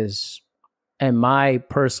think is, in my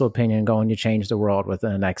personal opinion, going to change the world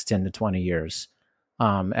within the next 10 to 20 years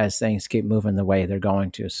as things keep moving the way they're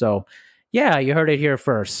going to. So, yeah, you heard it here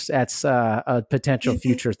first. That's a potential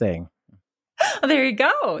future thing. Oh, there you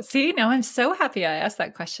go. See, now I'm so happy I asked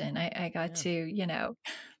that question. I got to,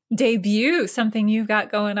 debut something you've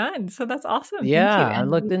got going on. So that's awesome. Yeah, Thank you. I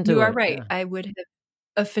And looked into you it. are right. Yeah. I would have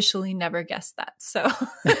officially never guessed that. So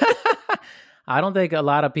I don't think a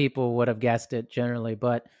lot of people would have guessed it generally,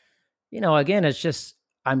 but again, it's just,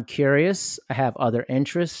 I'm curious. I have other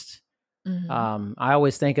interests. I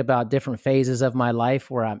always think about different phases of my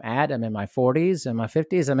life where I'm at. I'm in my 40s and my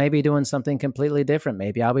 50s. I may be doing something completely different.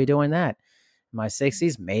 Maybe I'll be doing that. In my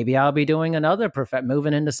 60s, maybe I'll be doing another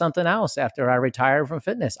moving into something else after I retire from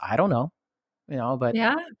fitness. I don't know, but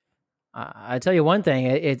yeah. I tell you one thing,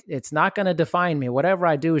 it's not going to define me. Whatever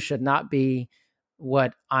I do should not be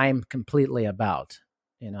what I'm completely about.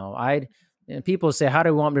 And people say, how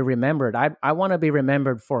do you want me remembered? I want to be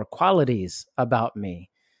remembered for qualities about me.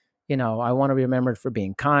 I want to be remembered for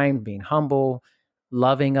being kind, being humble,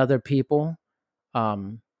 loving other people,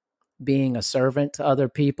 being a servant to other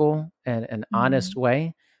people in an honest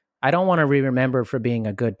way. I don't want to be remembered for being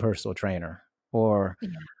a good personal trainer or,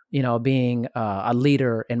 being a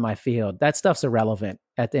leader in my field. That stuff's irrelevant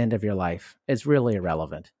at the end of your life. It's really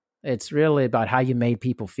irrelevant. It's really about how you made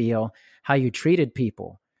people feel, how you treated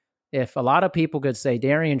people. If a lot of people could say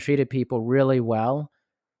Darian treated people really well,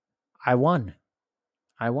 I won.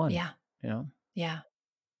 Yeah. Yeah.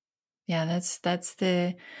 Yeah, that's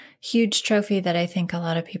the huge trophy that I think a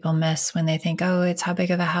lot of people miss when they think, oh, it's how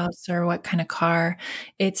big of a house or what kind of car.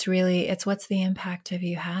 It's what's the impact have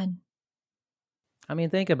you had? I mean,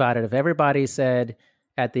 think about it. If everybody said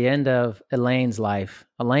at the end of Elaine's life,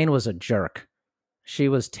 Elaine was a jerk, she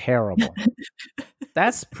was terrible.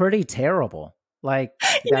 That's pretty terrible. Like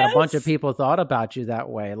that a bunch of people thought about you that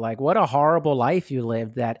way. Like, what a horrible life you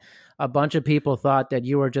lived, that a bunch of people thought that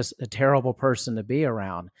you were just a terrible person to be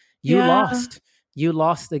around. You lost. You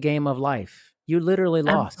lost the game of life. You literally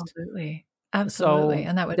lost. Absolutely. So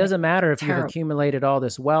And that would it doesn't matter if you've terrible. accumulated all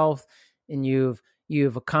this wealth and you've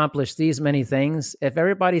accomplished these many things. If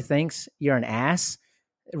everybody thinks you're an ass,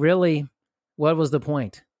 really, what was the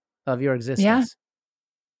point of your existence?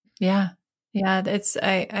 Yeah.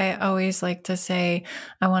 I always like to say,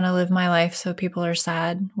 I want to live my life so people are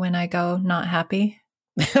sad when I go not happy.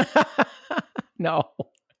 No.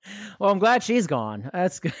 Well, I'm glad she's gone.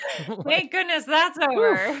 That's good. Thank goodness that's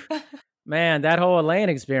over. Man, that whole Elaine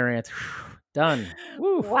experience, done.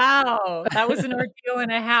 Woo. Wow. That was an ordeal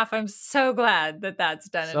and a half. I'm so glad that that's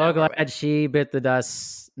done. So glad she bit the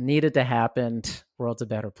dust. Needed to happen. World's a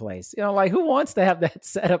better place. Like, who wants to have that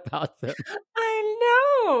said about them?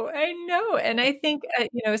 I know. And I think,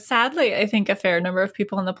 sadly, I think a fair number of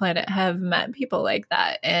people on the planet have met people like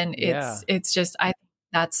that. And it's just, I think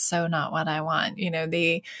that's so not what I want.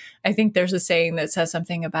 I think there's a saying that says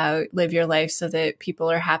something about live your life so that people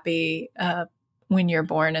are happy when you're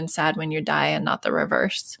born and sad when you die and not the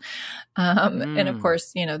reverse. And of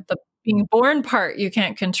course, the being born part you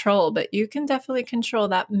can't control, but you can definitely control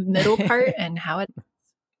that middle part and how it.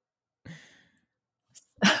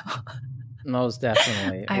 Most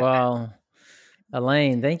definitely. Well,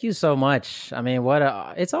 Elaine, thank you so much. I mean,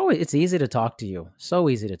 it's easy to talk to you. So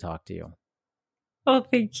easy to talk to you. Well,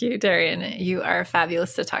 thank you, Darian. You are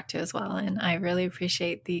fabulous to talk to as well. And I really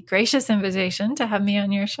appreciate the gracious invitation to have me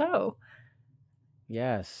on your show.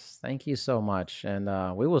 Yes, thank you so much. And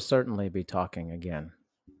we will certainly be talking again.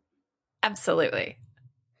 Absolutely.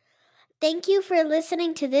 Thank you for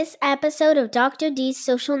listening to this episode of Dr. D's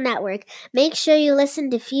Social Network. Make sure you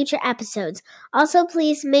listen to future episodes. Also,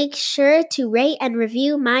 please make sure to rate and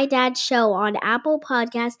review My Dad's Show on Apple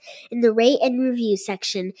Podcasts in the rate and review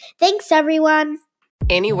section. Thanks, everyone.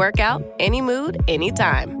 Any workout, any mood,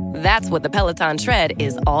 anytime. That's what the Peloton Tread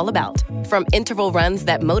is all about. From interval runs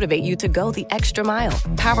that motivate you to go the extra mile,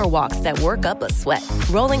 power walks that work up a sweat,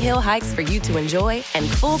 rolling hill hikes for you to enjoy, and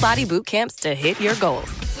full body boot camps to hit your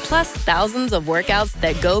goals. Plus thousands of workouts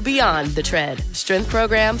that go beyond the tread. Strength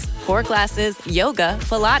programs, core classes, yoga,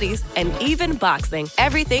 Pilates, and even boxing.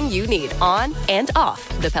 Everything you need on and off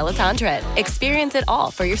the Peloton Tread. Experience it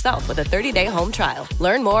all for yourself with a 30-day home trial.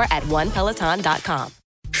 Learn more at onepeloton.com.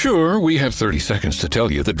 Sure, we have 30 seconds to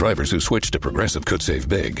tell you that drivers who switch to Progressive could save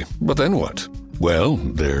big. But then what? Well,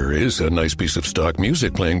 there is a nice piece of stock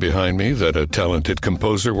music playing behind me that a talented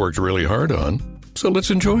composer worked really hard on. So let's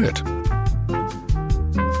enjoy it.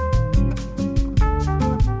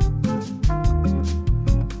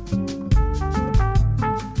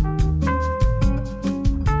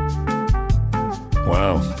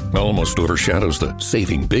 Wow, almost overshadows the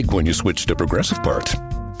saving big when you switch to Progressive part.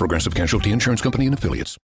 Progressive Casualty Insurance Company and Affiliates.